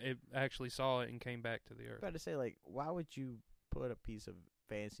went around. It actually saw it and came back to the Earth. I was about to say, like, why would you put a piece of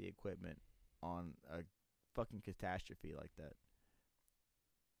fancy equipment on a fucking catastrophe like that?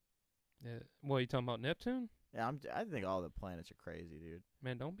 Yeah. What, you talking about Neptune? Yeah, I think all the planets are crazy, dude.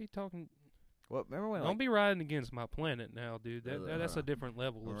 Man, don't be talking. Well, remember when? Don't be riding against my planet now, dude. That's a different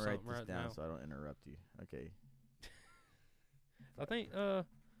level of something right now. So I don't interrupt you. Okay. I think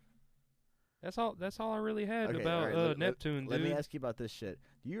that's all I really had Okay, about right, Neptune, Let dude. me ask you about this shit.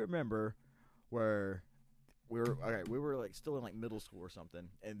 Do you remember where we were like still in like middle school or something,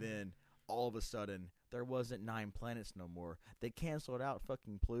 and then all of a sudden there wasn't 9 planets no more. They canceled out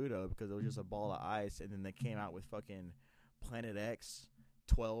fucking Pluto because it was just a ball of ice, and then they came out with fucking Planet X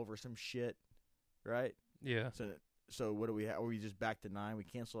 12 or some shit, right? Yeah. So what do we have? Are we just back to 9? We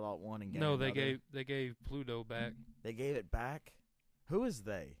canceled out one and No, another? they gave Pluto back. They gave it back? Who is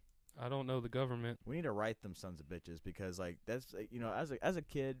they? I don't know the government. We need to write them sons of bitches, because like that's as a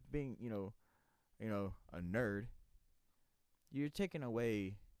kid being a nerd, you're taking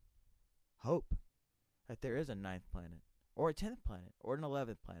away hope that there is a 9th planet or a 10th planet or an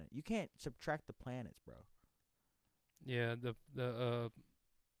 11th planet. You can't subtract the planets, bro. Yeah, the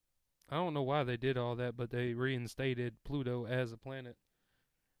I don't know why they did all that, but they reinstated Pluto as a planet.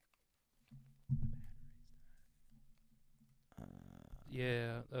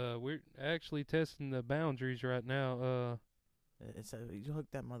 Yeah, we're actually testing the boundaries right now. It's you hook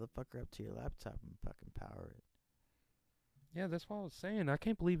that motherfucker up to your laptop and fucking power it. Yeah, that's what I was saying. I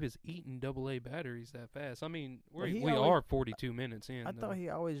can't believe it's eating AA batteries that fast. I mean, we always, are 42 minutes in. I thought he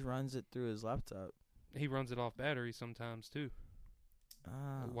always runs it through his laptop. He runs it off battery sometimes too.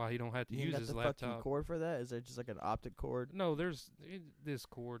 Why he don't have to use his laptop? laptop? Fucking cord for that? Is there just like an optic cord? No, there's this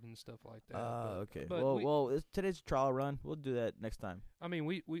cord and stuff like that. Okay. But Well, today's a trial run. We'll do that next time. I mean,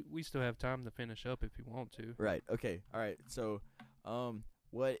 we still have time to finish up if you want to. Right. Okay. All right. So,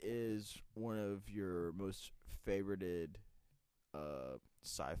 what is one of your most favorited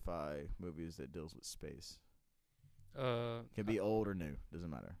sci-fi movies that deals with space? Can be old or new, doesn't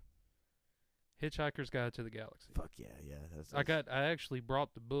matter. Hitchhiker's Guide to the Galaxy. Fuck yeah. That's I actually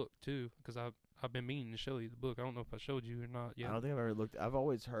brought the book too, because I've been meaning to show you the book. I don't know if I showed you or not yet. I don't think I've ever looked. I've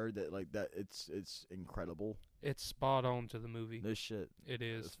always heard that like that it's incredible. It's spot on to the movie. This shit. It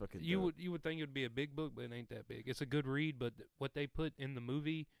is. It's fucking you would think it would be a big book, but it ain't that big. It's a good read, but what they put in the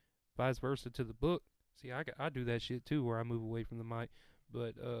movie, vice versa to the book. See, I do that shit too, where I move away from the mic.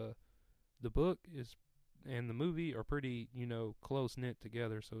 But the book is and the movie are pretty, close knit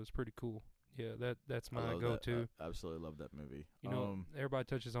together, so it's pretty cool. Yeah, that's my go-to. I absolutely love that movie. Everybody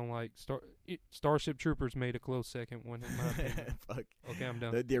touches on like Starship Troopers made a close second one in my opinion. Fuck. Okay, I'm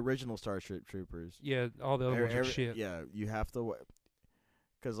done. The original Starship Troopers. Yeah, all the other ones are shit. Yeah, you have to,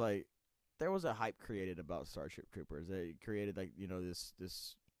 because like there was a hype created about Starship Troopers. They created like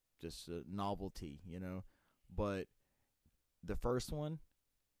this novelty, but the first one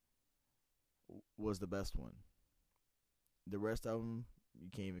was the best one. The rest of them you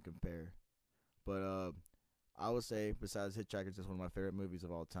can't even compare. But I would say, besides Hitchhiker's, it's one of my favorite movies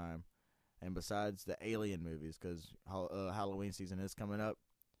of all time. And besides the Alien movies, because Halloween season is coming up,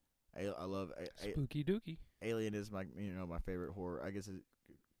 I love Spooky Dookie. Alien is my my favorite horror. I guess it's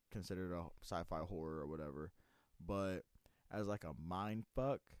considered a sci-fi horror or whatever. But as like a mind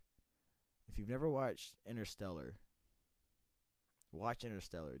fuck, if you've never watched Interstellar, watch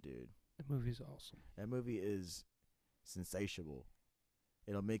Interstellar, dude. That movie's awesome. That movie is sensational.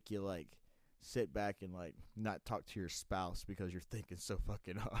 It'll make you like sit back and like not talk to your spouse because you're thinking so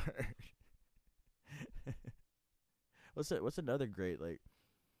fucking hard. What's another great like?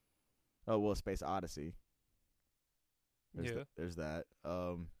 Oh well, Space Odyssey. There's that.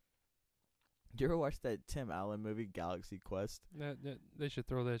 Did you ever watch that Tim Allen movie, Galaxy Quest? That they should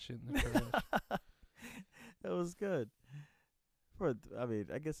throw that shit in the trash. It was good.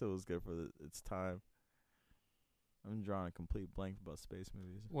 I guess it was good for its time. I'm drawing a complete blank about space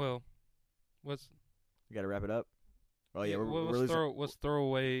movies. Well, you got to wrap it up. Oh yeah, let's throw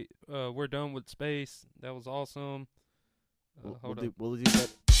away. We're done with space. That was awesome. We'll do better.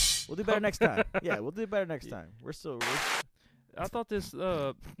 We'll do better next time. Yeah, we'll do better next time. I thought this.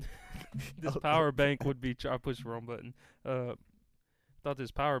 This power bank would be. I pushed the wrong button. Thought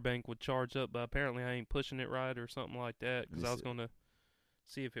this power bank would charge up, but apparently I ain't pushing it right or something like that. Because I was gonna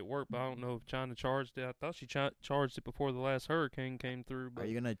see if it worked, but I don't know if China charged it. I thought she charged it before the last hurricane came through. But Are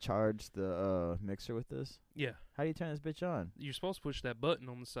you gonna charge the mixer with this? yeah, How do you turn this bitch on? you're supposed to push that button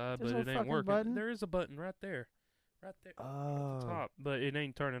on the side, There's but no it ain't fucking working. button? There is a button right there, at the Oh, top, but it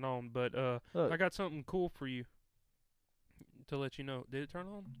ain't turning on. But look. I got something cool for you to let you know. Did it turn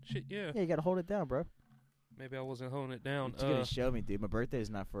on? Shit, yeah. Yeah, you gotta hold it down, bro. Maybe I wasn't holding it down. You're gonna show me, dude. My birthday's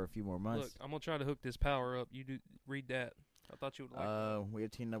not for a few more months. Look, I'm gonna try to hook this power up. You do read that. I thought you would like that. We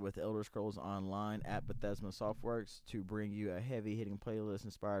have teamed up with Elder Scrolls Online at Bethesda Softworks to bring you a heavy-hitting playlist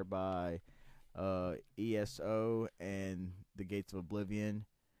inspired by ESO and the Gates of Oblivion.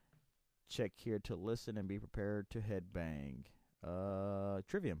 Check here to listen and be prepared to headbang.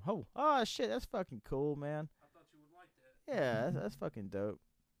 Trivium. Oh shit, that's fucking cool, man. I thought you would like that. Yeah, that's fucking dope.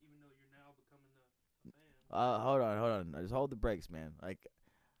 Even though you're now becoming a fan. Hold on. Just hold the brakes, man. Like,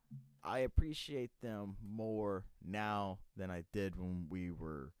 I appreciate them more now than I did when we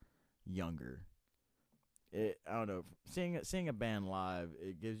were younger. I don't know. Seeing a band live,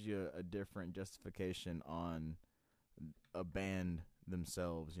 it gives you a different justification on a band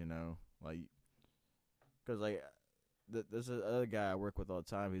themselves, you know? Like, because, like, there's another guy I work with all the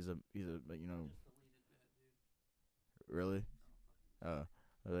time. He's a you know. Really?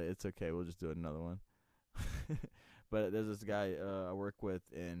 It's okay. We'll just do another one. But there's this guy I work with,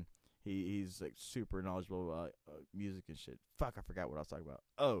 and he's like super knowledgeable about music and shit. Fuck, I forgot what I was talking about.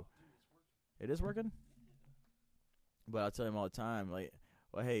 Oh, it is working. But I tell him all the time, like,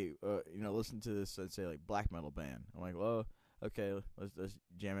 well, hey, you know, listen to this, let's say, like, black metal band. I'm like, well, okay, let's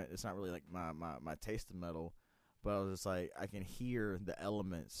jam it. It's not really like my taste of metal, but I was just like, I can hear the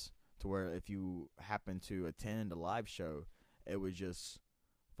elements to where if you happen to attend a live show, it would just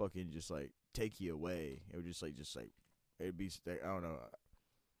fucking just like take you away. It would just like it'd be, I don't know.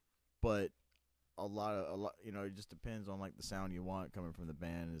 But a lot, you know, it just depends on like the sound you want coming from the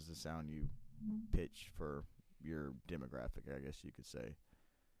band is the sound you pitch for your demographic, I guess you could say.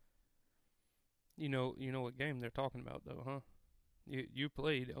 You know what game they're talking about though, huh? You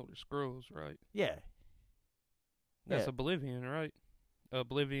played Elder Scrolls, right? Yeah. That's Yeah. Oblivion, right?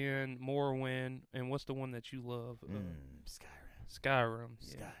 Oblivion, Morrowind, and what's the one that you love? Skyrim. Skyrim.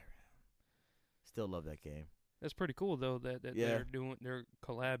 Yeah. Skyrim. Still love that game. That's pretty cool though that Yeah. they're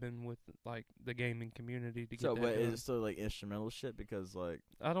collabing with like the gaming community to get So, that but done. is it still like instrumental shit? Because like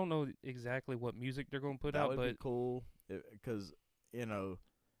I don't know exactly what music they're gonna put that out, would but be cool. Because you know,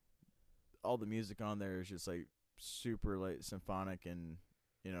 all the music on there is just like super like symphonic and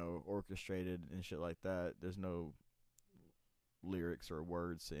you know orchestrated and shit like that. There's no lyrics or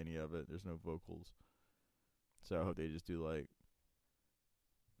words to any of it. There's no vocals. So I hope they just do like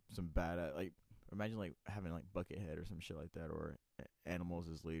some bad like imagine like having like Buckethead or some shit like that, or Animals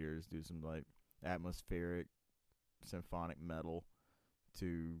as leaders do some like atmospheric symphonic metal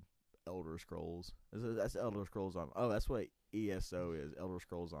to Elder Scrolls. That's Elder Scrolls on. Oh, that's what ESO is. Elder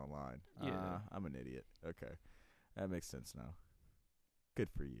Scrolls Online. Yeah. I'm an idiot. Okay, that makes sense now. Good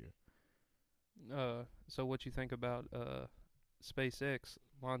for you. so what you think about SpaceX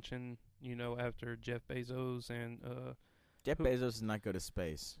launching, you know, after Jeff Bezos and Jeff Bezos does not go to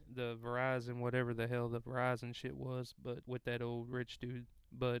space. the Verizon, whatever the hell the Verizon shit was, but with that old rich dude.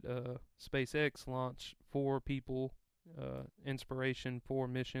 But SpaceX launched 4 people, Inspiration 4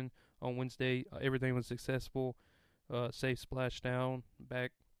 mission on Wednesday. Everything was successful. Safe splashdown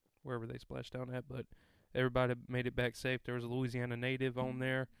back wherever they splashed down at, but everybody made it back safe. There was a Louisiana native on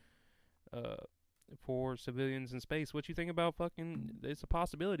there. For civilians in space. What you think about fucking? It's a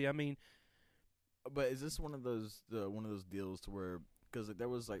possibility. I mean, But is this one of those deals to where, because there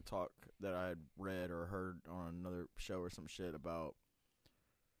was like talk that I had read or heard on another show or some shit about,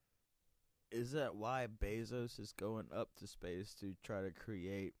 is that why Bezos is going up to space to try to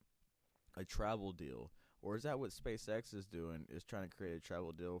create a travel deal? Or is that what SpaceX is doing, is trying to create a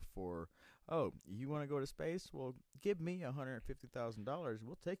travel deal for, oh, you want to go to space? Well, give me $150,000.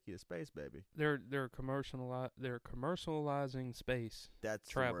 We'll take you to space, baby. they're commercializing space. That's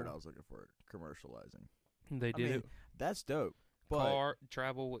Travel. the word I was looking for, commercializing. They did mean, it. That's dope. But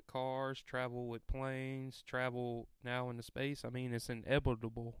Travel with cars, travel with planes, travel now into space. I mean, it's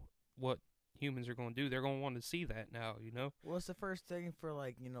inevitable what humans are going to do. They're going to want to see that now, you know? well, it's the first thing for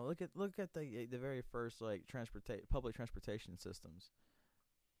like, you know, look at the very first like public transportation systems.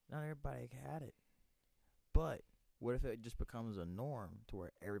 Not everybody had it, but what if it just becomes a norm to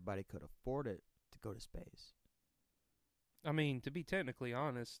where everybody could afford it to go to space? I mean, to be technically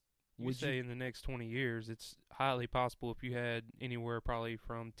honest, You Would say you? in the next 20 years, it's highly possible if you had anywhere probably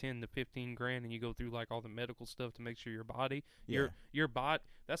from 10 to 15 grand and you go through like all the medical stuff to make sure your body, Yeah. your body,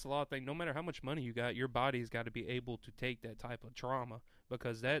 that's a lot of things. No matter how much money you got, your body's got to be able to take that type of trauma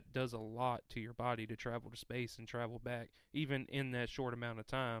because that does a lot to your body to travel to space and travel back, even in that short amount of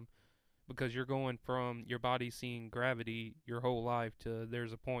time. Because you're going from your body seeing gravity your whole life to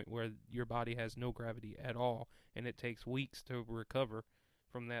there's a point where your body has no gravity at all, and it takes weeks to recover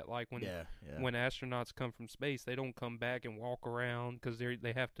from that. Like Yeah. when astronauts come from space, they don't come back and walk around because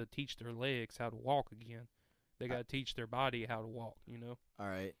they have to teach their legs how to walk again. They got to teach their body how to walk. You know. All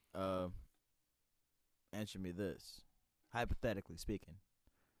right. Answer me this. Hypothetically speaking,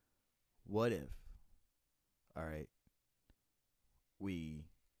 what if, all right, we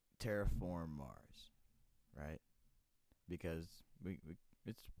terraform Mars, right? Because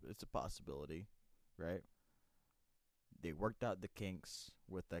it's a possibility, right? They worked out the kinks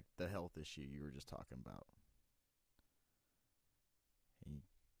with the health issue you were just talking about. And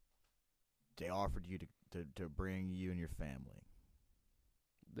they offered you to bring you and your family.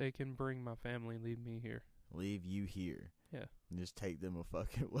 They can bring my family and leave me here. Leave you here. Yeah. And just take them a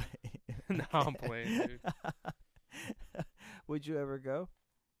fucking way. No, I'm playing, dude. Would you ever go?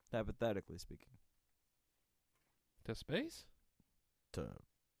 Hypothetically speaking. To space? To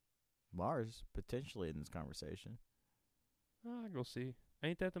Mars, potentially, in this conversation. I go see.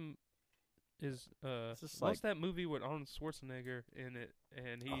 Ain't that It's just what's like- that movie with Arnold Schwarzenegger in it,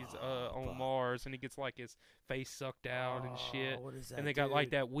 and he's Oh, on fuck. Mars, and he gets like his face sucked out and shit, What is that, and they got like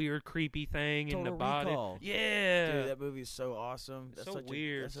dude? that weird creepy thing in the Total body. Recall. Yeah, Dude, that movie's so awesome. That's So such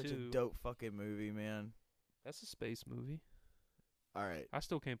weird, that's such too. a dope fucking movie, man. that's a space movie. All right. I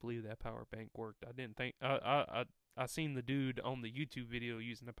still can't believe that power bank worked. I didn't think I seen the dude on the YouTube video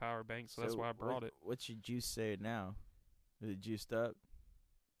using the power bank, so that's why I brought it. What's your juice say now? Is it juiced up?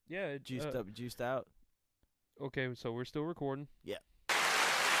 Yeah, it, Juiced up, juiced out? Okay, so we're still recording. Yeah.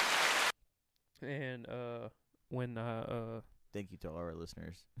 And when Thank you to all our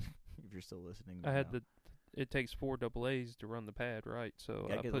listeners. If you're still listening. I had now. it takes 4 AA's to run the pad, right? So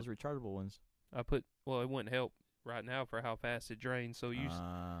Gotta I get put those rechargeable ones. well, it wouldn't help right now for how fast it drains. So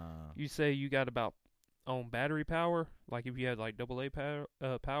Ah. you say you got about on battery power, like if you had like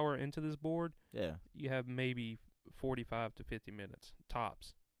AA power into this board, Yeah. you have maybe 45 to 50 minutes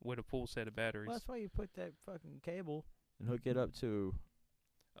tops with a full set of batteries. Well, that's why you put that fucking cable and hook it up to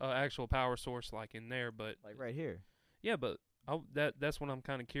Actual power source like in there, but like right here. yeah, but that's what I'm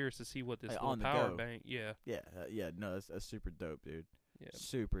kind of curious to see what this Like little on the power go. bank. Yeah, Yeah. No, that's super dope, dude. yeah.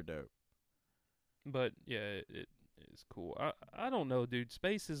 Super dope. But yeah, it is cool. I don't know, dude.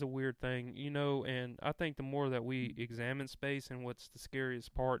 Space is a weird thing, you know, and I think the more that we examine space and what's the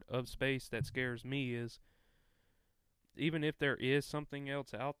scariest part of space that scares me is even if there is something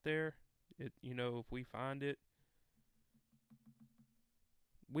else out there, if we find it,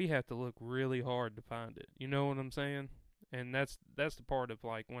 we have to look really hard to find it. You know what I'm saying? And that's the part of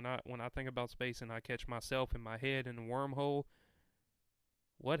like when I think about space and I catch myself in my head in a wormhole.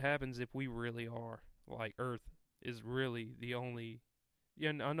 What happens if we really are like Earth is really the only?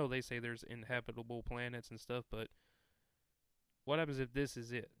 Yeah, I know they say there's inhabitable planets and stuff, but what happens if this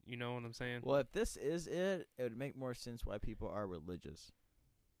is it? You know what I'm saying? Well, if this is it, it would make more sense why people are religious.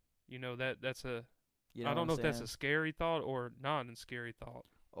 You know that's a. You know I don't what know I'm if that's saying? a scary thought or not a scary thought.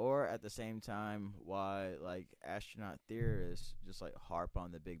 Or at the same time, why like astronaut theorists just like harp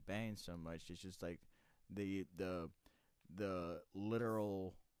on the Big Bang so much. It's just like the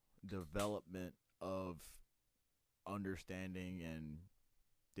literal development of understanding, and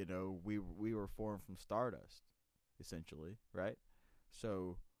we were formed from stardust, essentially, right?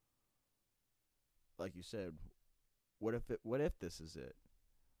 So, like you said, what if this is it?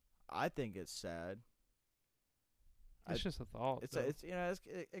 I think it's sad. It's just a thought. It's though.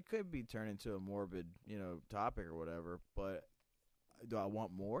 it could be turned into a morbid topic or whatever, but do I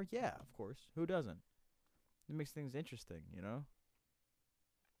want more? Yeah, of course. Who doesn't? It makes things interesting,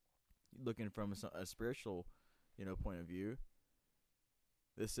 Looking from a spiritual point of view,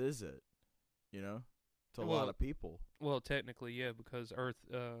 this is it, to a lot of people. Well, technically, yeah, because Earth.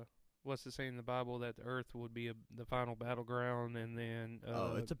 What's it say in the Bible that the Earth would be the final battleground, and then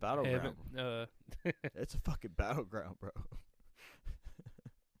It's a battleground. heaven, It's a fucking battleground, bro.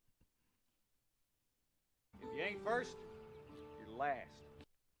 If you ain't first, you're last.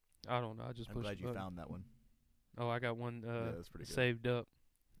 I don't know. I just I'm pushed glad the you button. found that one. Oh, I got one Yeah, that's pretty good. saved up.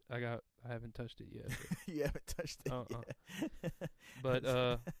 I haven't touched it yet. You haven't touched it yet. But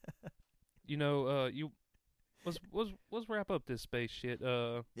let's wrap up this space shit.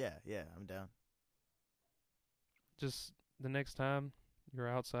 yeah, I'm down. Just the next time you're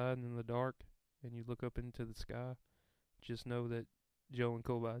outside in the dark and you look up into the sky, just know that Joe and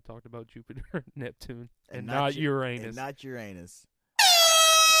Kobai talked about Jupiter and Neptune and not Uranus. And not Uranus.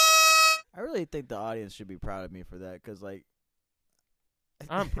 I really think the audience should be proud of me for that, because, like,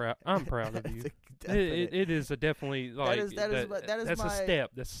 I'm proud. I'm proud of you. It is a definitely like that's a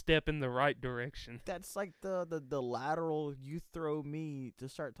step. The step in the right direction. That's like the lateral you throw me to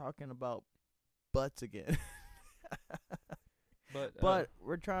start talking about butts again. But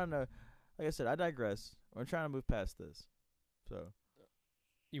we're trying to, like I said, I digress. We're trying to move past this. So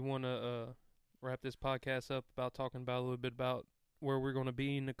you want to wrap this podcast up about talking about a little bit about where we're going to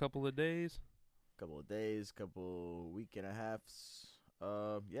be in a couple of days? Couple week and a halves.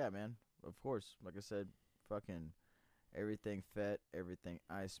 Yeah, man. Of course. Like I said, fucking everything Fett, everything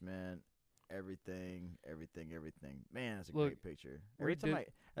Iceman, everything. Man, that's a great picture. Every time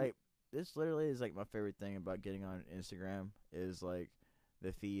this literally is like my favorite thing about getting on Instagram is like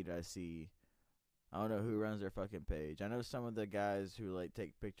the feed I see. I don't know who runs their fucking page. I know some of the guys who like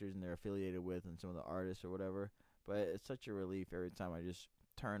take pictures and they're affiliated with, and some of the artists or whatever. But it's such a relief every time I just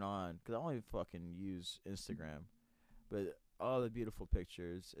turn on, because I only fucking use Instagram. But all the beautiful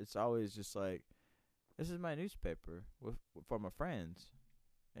pictures, it's always just like, this is my newspaper for my friends.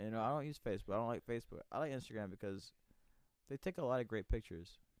 And, you know, I don't use Facebook. I don't like Facebook. I like Instagram because they take a lot of great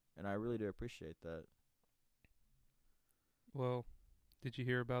pictures, and I really do appreciate that. Well, did you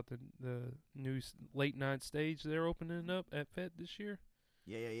hear about the new late night stage they're opening up at FET this year?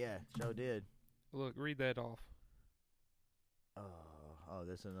 Yeah. Joe did. Look, read that off. Oh,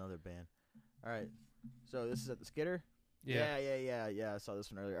 there's another band. All right. So this is at the Skitter? Yeah. Yeah. I saw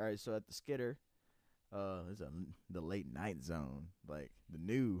this one earlier. All right, so at the Skitter, this is the late night zone, like the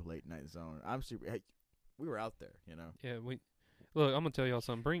new late night zone. Hey, we were out there, you know. Yeah, look. I'm gonna tell y'all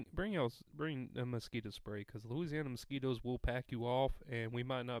something. Bring a mosquito spray, because Louisiana mosquitoes will pack you off, and we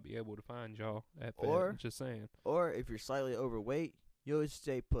might not be able to find y'all at FET. I'm just saying. Or if you're slightly overweight, you'll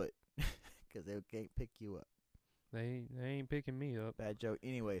stay put, because they can't pick you up. They ain't picking me up. Bad joke.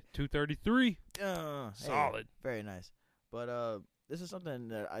 Anyway, 233. Solid. Hey, very nice. But this is something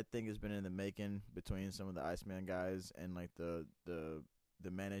that I think has been in the making between some of the Iceman guys and like the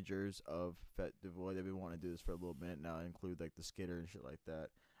managers of Fête du Void. They've been wanting to do this for a little minute now, include like the Skitter and shit like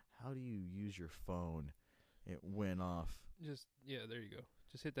that. How do you use your phone? It went off. There you go.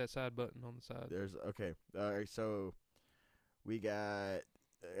 Just hit that side button on the side. Okay. All right. So we got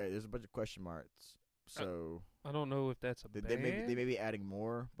there's a bunch of question marks. So I don't know if that's a band. They may be adding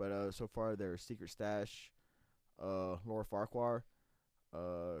more, but so far there's Secret Stash, Laura Farquhar,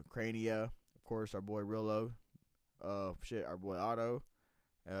 Crania, of course, our boy Rillo, our boy Otto,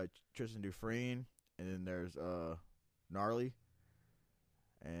 Tristan Dufresne, and then there's Gnarly,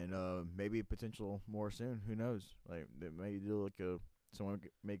 and maybe potential more soon. Who knows? Like they may do like someone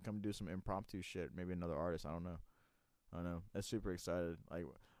may come do some impromptu shit. Maybe another artist. I don't know. That's super excited. Like.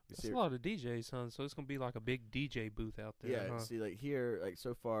 It's a lot of DJs, son, so it's going to be like a big DJ booth out there. Yeah, see, like here, like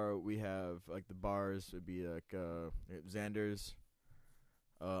so far we have, like the bars would be like Xander's,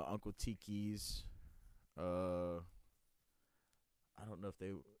 Uncle Tiki's, I don't know if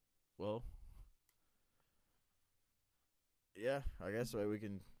they, yeah, I guess we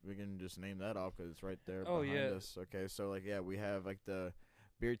can just name that off because it's right there behind us. Okay, so like, yeah, we have like the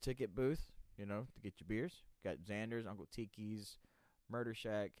beer ticket booth, you know, to get your beers. Got Xander's, Uncle Tiki's, Murder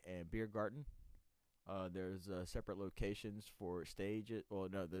Shack, and Beer Garden. There's separate locations for stages. Well,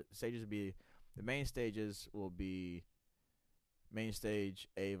 no, the main stages will be main stage,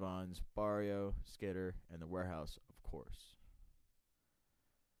 Avon's, Barrio, Skitter, and the Warehouse, of course.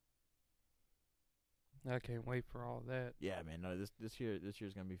 I can't wait for all that. Yeah, man. No, this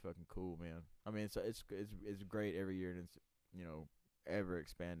year's gonna be fucking cool, man. I mean, it's great every year, and it's, you know, ever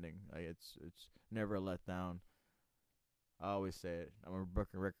expanding. Like it's never a letdown. I always say it. I'm a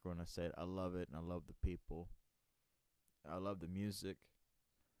broken record when I say it. I love it, and I love the people. I love the music,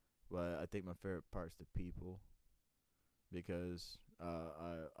 but I think my favorite part's the people, because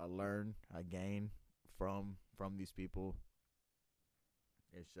I learn, I gain from these people.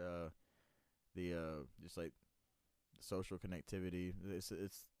 It's just like the social connectivity. It's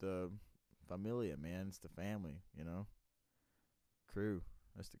the familia, man. It's the family, you know. Crew.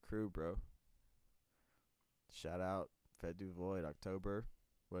 That's the crew, bro. Shout out. Fête du Void, October.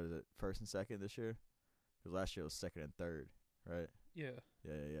 What is it? 1st and 2nd this year? Because last year was 2nd and 3rd, right? Yeah.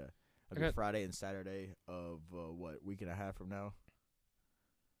 Yeah. It'll be Friday and Saturday of, week and a half from now?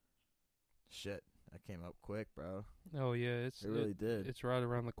 Shit. That came up quick, bro. Oh, yeah. It really did. It's right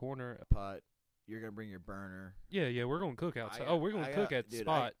around the corner. Pot. You're going to bring your burner. Yeah, we're going to cook outside. We're going to cook at the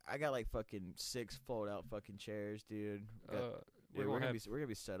spot. I got like fucking 6 fold-out fucking chairs, dude. Yeah, we're gonna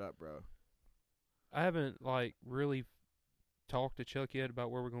be set up, bro. I haven't like really talked to Chuck yet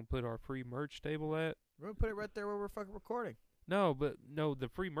about where we're gonna put our free merch table at. We're gonna put it right there where we're fucking recording. No, the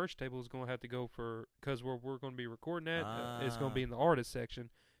free merch table is gonna have to go because we're gonna be recording at. It's gonna be in the artist section.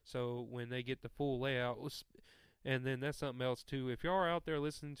 So when they get the full layout, and then that's something else too. If y'all are out there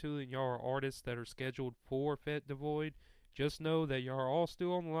listening to and y'all are artists that are scheduled for Fete du Void, just know that y'all are all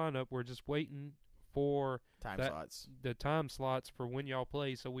still on the lineup. We're just waiting for the time slots for when y'all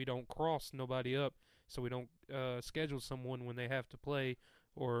play, so we don't cross nobody up, so we don't schedule someone when they have to play,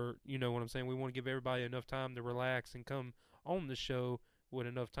 or you know what I'm saying. We want to give everybody enough time to relax and come on the show with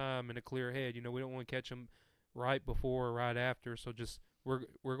enough time and a clear head. You know, we don't want to catch them right before or right after. So just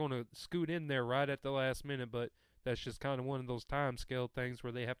we're going to scoot in there right at the last minute, but that's just kind of one of those time scale things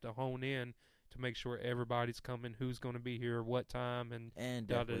where they have to hone in to make sure everybody's coming, who's going to be here, what time, and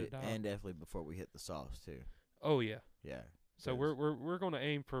definitely before we hit the sauce too. Oh yeah. Yeah. So we're going to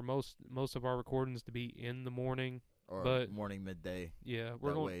aim for most of our recordings to be in the morning or morning, midday. Yeah,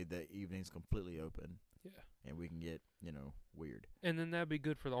 that way the evening's completely open. Yeah. And we can get, weird. And then that'd be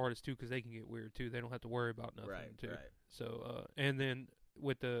good for the artists too, because they can get weird too. They don't have to worry about nothing too. Right. So and then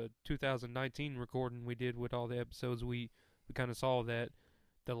with the 2019 recording we did with all the episodes, we kind of saw that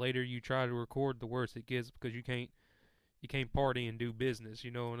the later you try to record, the worse it gets, because you can't party and do business.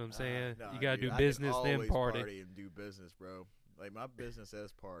 You know what I'm saying? Nah, you gotta do business then party. Party and do business, bro. Like my business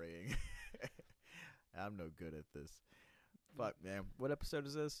is partying. I'm no good at this. Fuck, man. What episode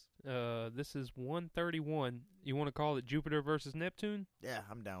is this? This is 131. You want to call it Jupiter versus Neptune? Yeah,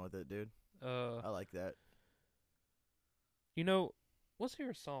 I'm down with it, dude. I like that. Let's hear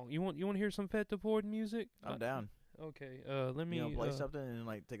a song. You want to hear some Fete du Void music? I'm down. Okay. Let me play something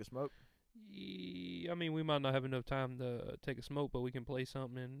and take a smoke. I mean, we might not have enough time to take a smoke, but we can play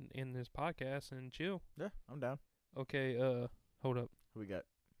something in this podcast and chill. Yeah, I'm down. Okay. Hold up. Who we got?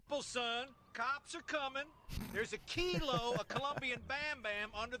 Son, cops are coming. There's a kilo of Colombian Bam Bam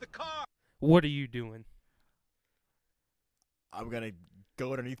under the car. What are you doing? I'm gonna go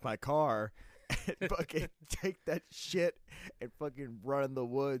underneath my car and fucking take that shit and fucking run in the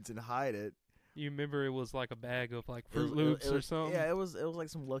woods and hide it. You remember it was like a bag of like Fruit Loops or something? Yeah, it was like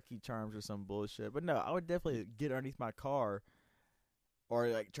some Lucky Charms or some bullshit. But no, I would definitely get underneath my car or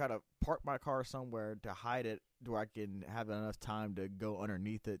like try to park my car somewhere to hide it where I can have enough time to go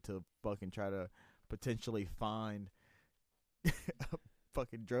underneath it to fucking try to potentially find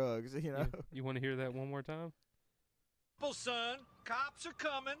fucking drugs, You want to hear that one more time? Son, cops are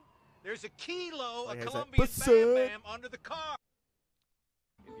coming. There's a kilo of Like Colombian Bam Bam under the car.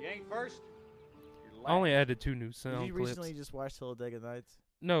 If you ain't first, you're last. I only added 2 new sound Did you clips. recently just watch Talladega Nights?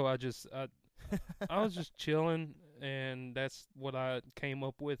 No, I was just chilling, and that's what I came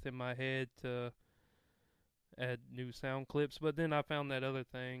up with in my head to add new sound clips. But then I found that other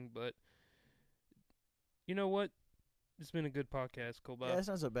thing. But you know what? It's been a good podcast, Koba. Yeah, it's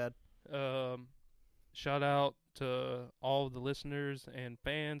not so bad. Shout out to all the listeners and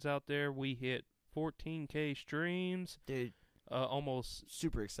fans out there. We hit 14K streams. Dude. Almost.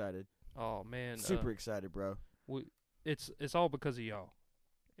 Super excited. Oh, man. Super excited, bro. It's all because of y'all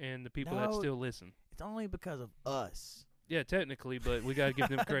and the people that still listen. It's only because of us. Yeah, technically, but we got to give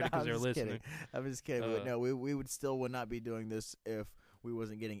them credit because they're listening. I'm just kidding. But no, we would not be doing this if we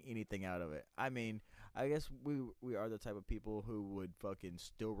wasn't getting anything out of it. I mean, I guess we are the type of people who would fucking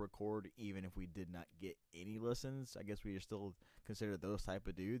still record even if we did not get any listens. I guess we are still considered those type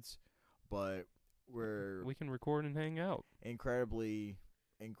of dudes. But we can record and hang out. Incredibly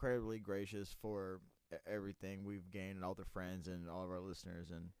gracious for everything we've gained and all the friends and all of our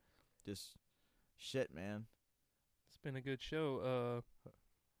listeners and just shit, man. It's been a good show.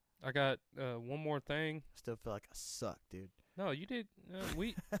 I got one more thing. Still feel like I suck, dude. No, you did.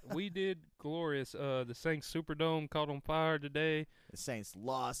 We did glorious. The Saints Superdome caught on fire today. The Saints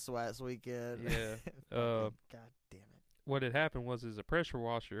lost last weekend. Yeah. God damn it. What had happened was a pressure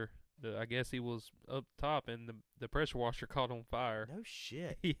washer. I guess he was up top, and the pressure washer caught on fire. No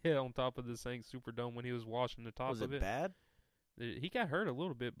shit. Yeah, on top of the Saints Superdome when he was washing the top of it. Was it bad? He got hurt a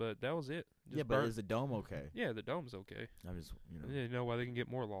little bit, but that was it. Just but is the dome okay? Yeah, the dome's okay. I'm just, Yeah, you know why they can get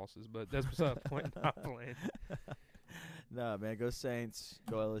more losses, but that's beside the point. Not playing. Nah, man, go Saints,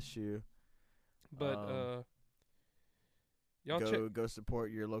 go LSU. But y'all go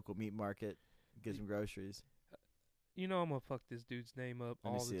support your local meat market. Get some groceries. You know I'm gonna fuck this dude's name up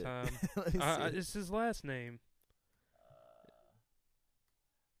all the time. It's his last name.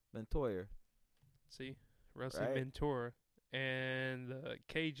 Ventura. See, Russell Ventura and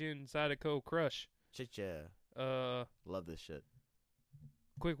Cajun Zydeco Crush. Chicha. Love this shit.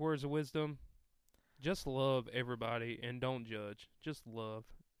 Quick words of wisdom. just love everybody and don't judge. Just love.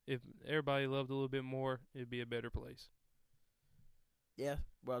 If everybody loved a little bit more, it'd be a better place. Yeah,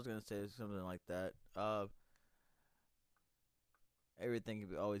 what I was gonna say is something like that. Everything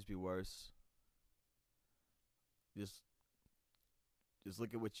could always be worse. Just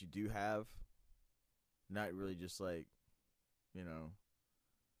look at what you do have. Not really just like,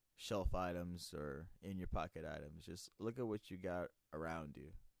 shelf items or in your pocket items. Just look at what you got around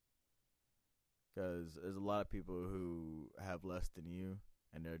you. Because there's a lot of people who have less than you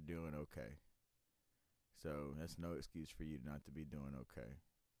and they're doing okay. So that's no excuse for you not to be doing okay.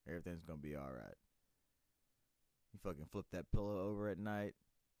 Everything's going to be all right. You fucking flip that pillow over at night,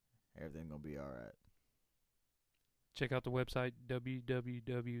 everything's going to be all right. Check out the website,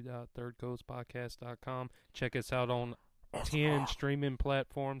 www.thirdcoastpodcast.com. Check us out on 10 streaming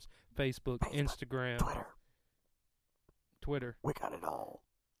platforms, Facebook, Instagram, Twitter. We got it all.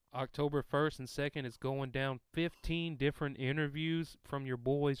 October 1st and 2nd is going down. 15 different interviews from your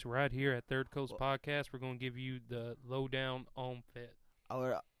boys right here at Third Coast Podcast. We're going to give you the lowdown on Fed.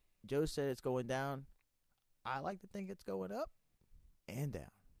 Joe said it's going down. I like to think it's going up and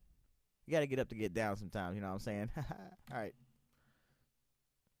down. You got to get up to get down sometimes, you know what I'm saying? All right.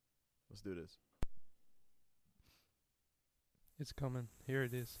 Let's do this. It's coming. Here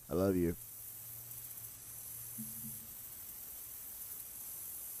it is. I love you.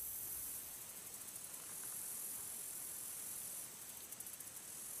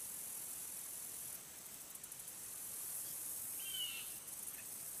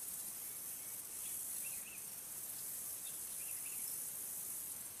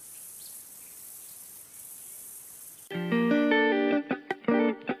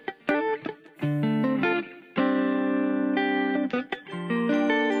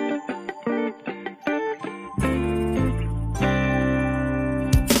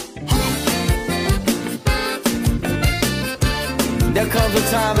 There comes a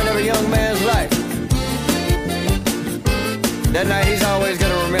time in every young man's life. That night he's always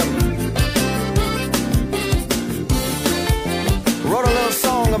gonna remember. Wrote a little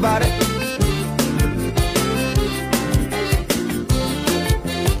song about it.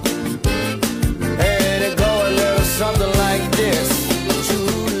 And it go a little something like this.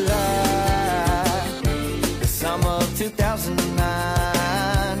 July, the summer of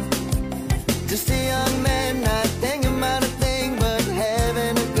 2009. Just a young man not thinking about a thing but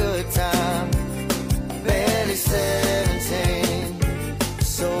having a good time. Barely 17,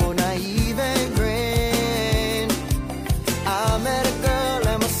 so naive and green. I met a girl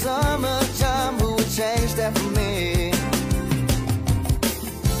in my summertime who would change that for me.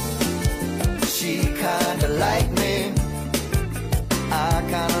 She kinda liked me, I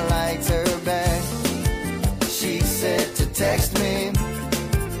kinda liked her back. She said to text me.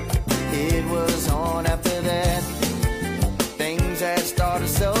 It was on after that. Things had started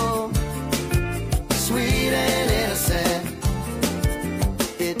so sweet and innocent.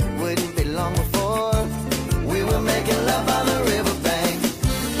 It wouldn't be long before we were making love on the riverbank.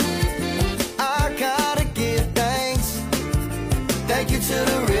 I gotta give thanks. Thank you to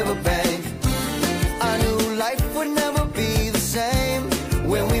the riverbank. I knew life would never be the same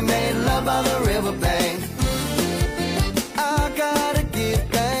when we made love on the riverbank. I gotta give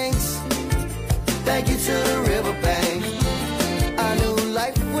thanks. Thank you to the riverbank. I knew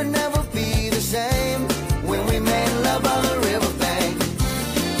life would never be the same when we made love on the riverbank.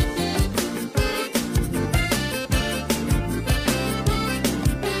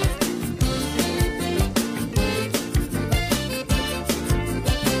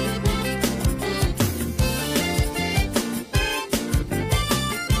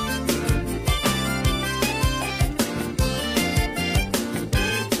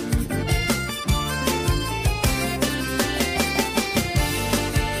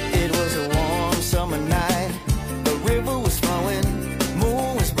 It was a warm summer night. The river was flowing,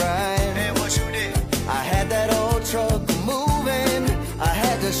 moon was bright. And what you did? I had that old truck moving. I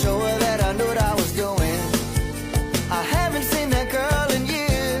had to show her that I knew what I was doing. I haven't seen that girl in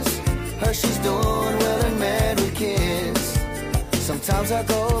years. Her she's doing well and married with kids. Sometimes I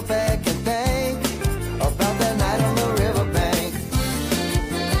go back and think about that night on the riverbank.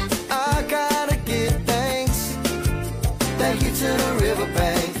 I gotta give thanks. Thank you to the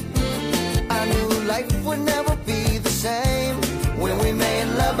riverbank. I knew life would never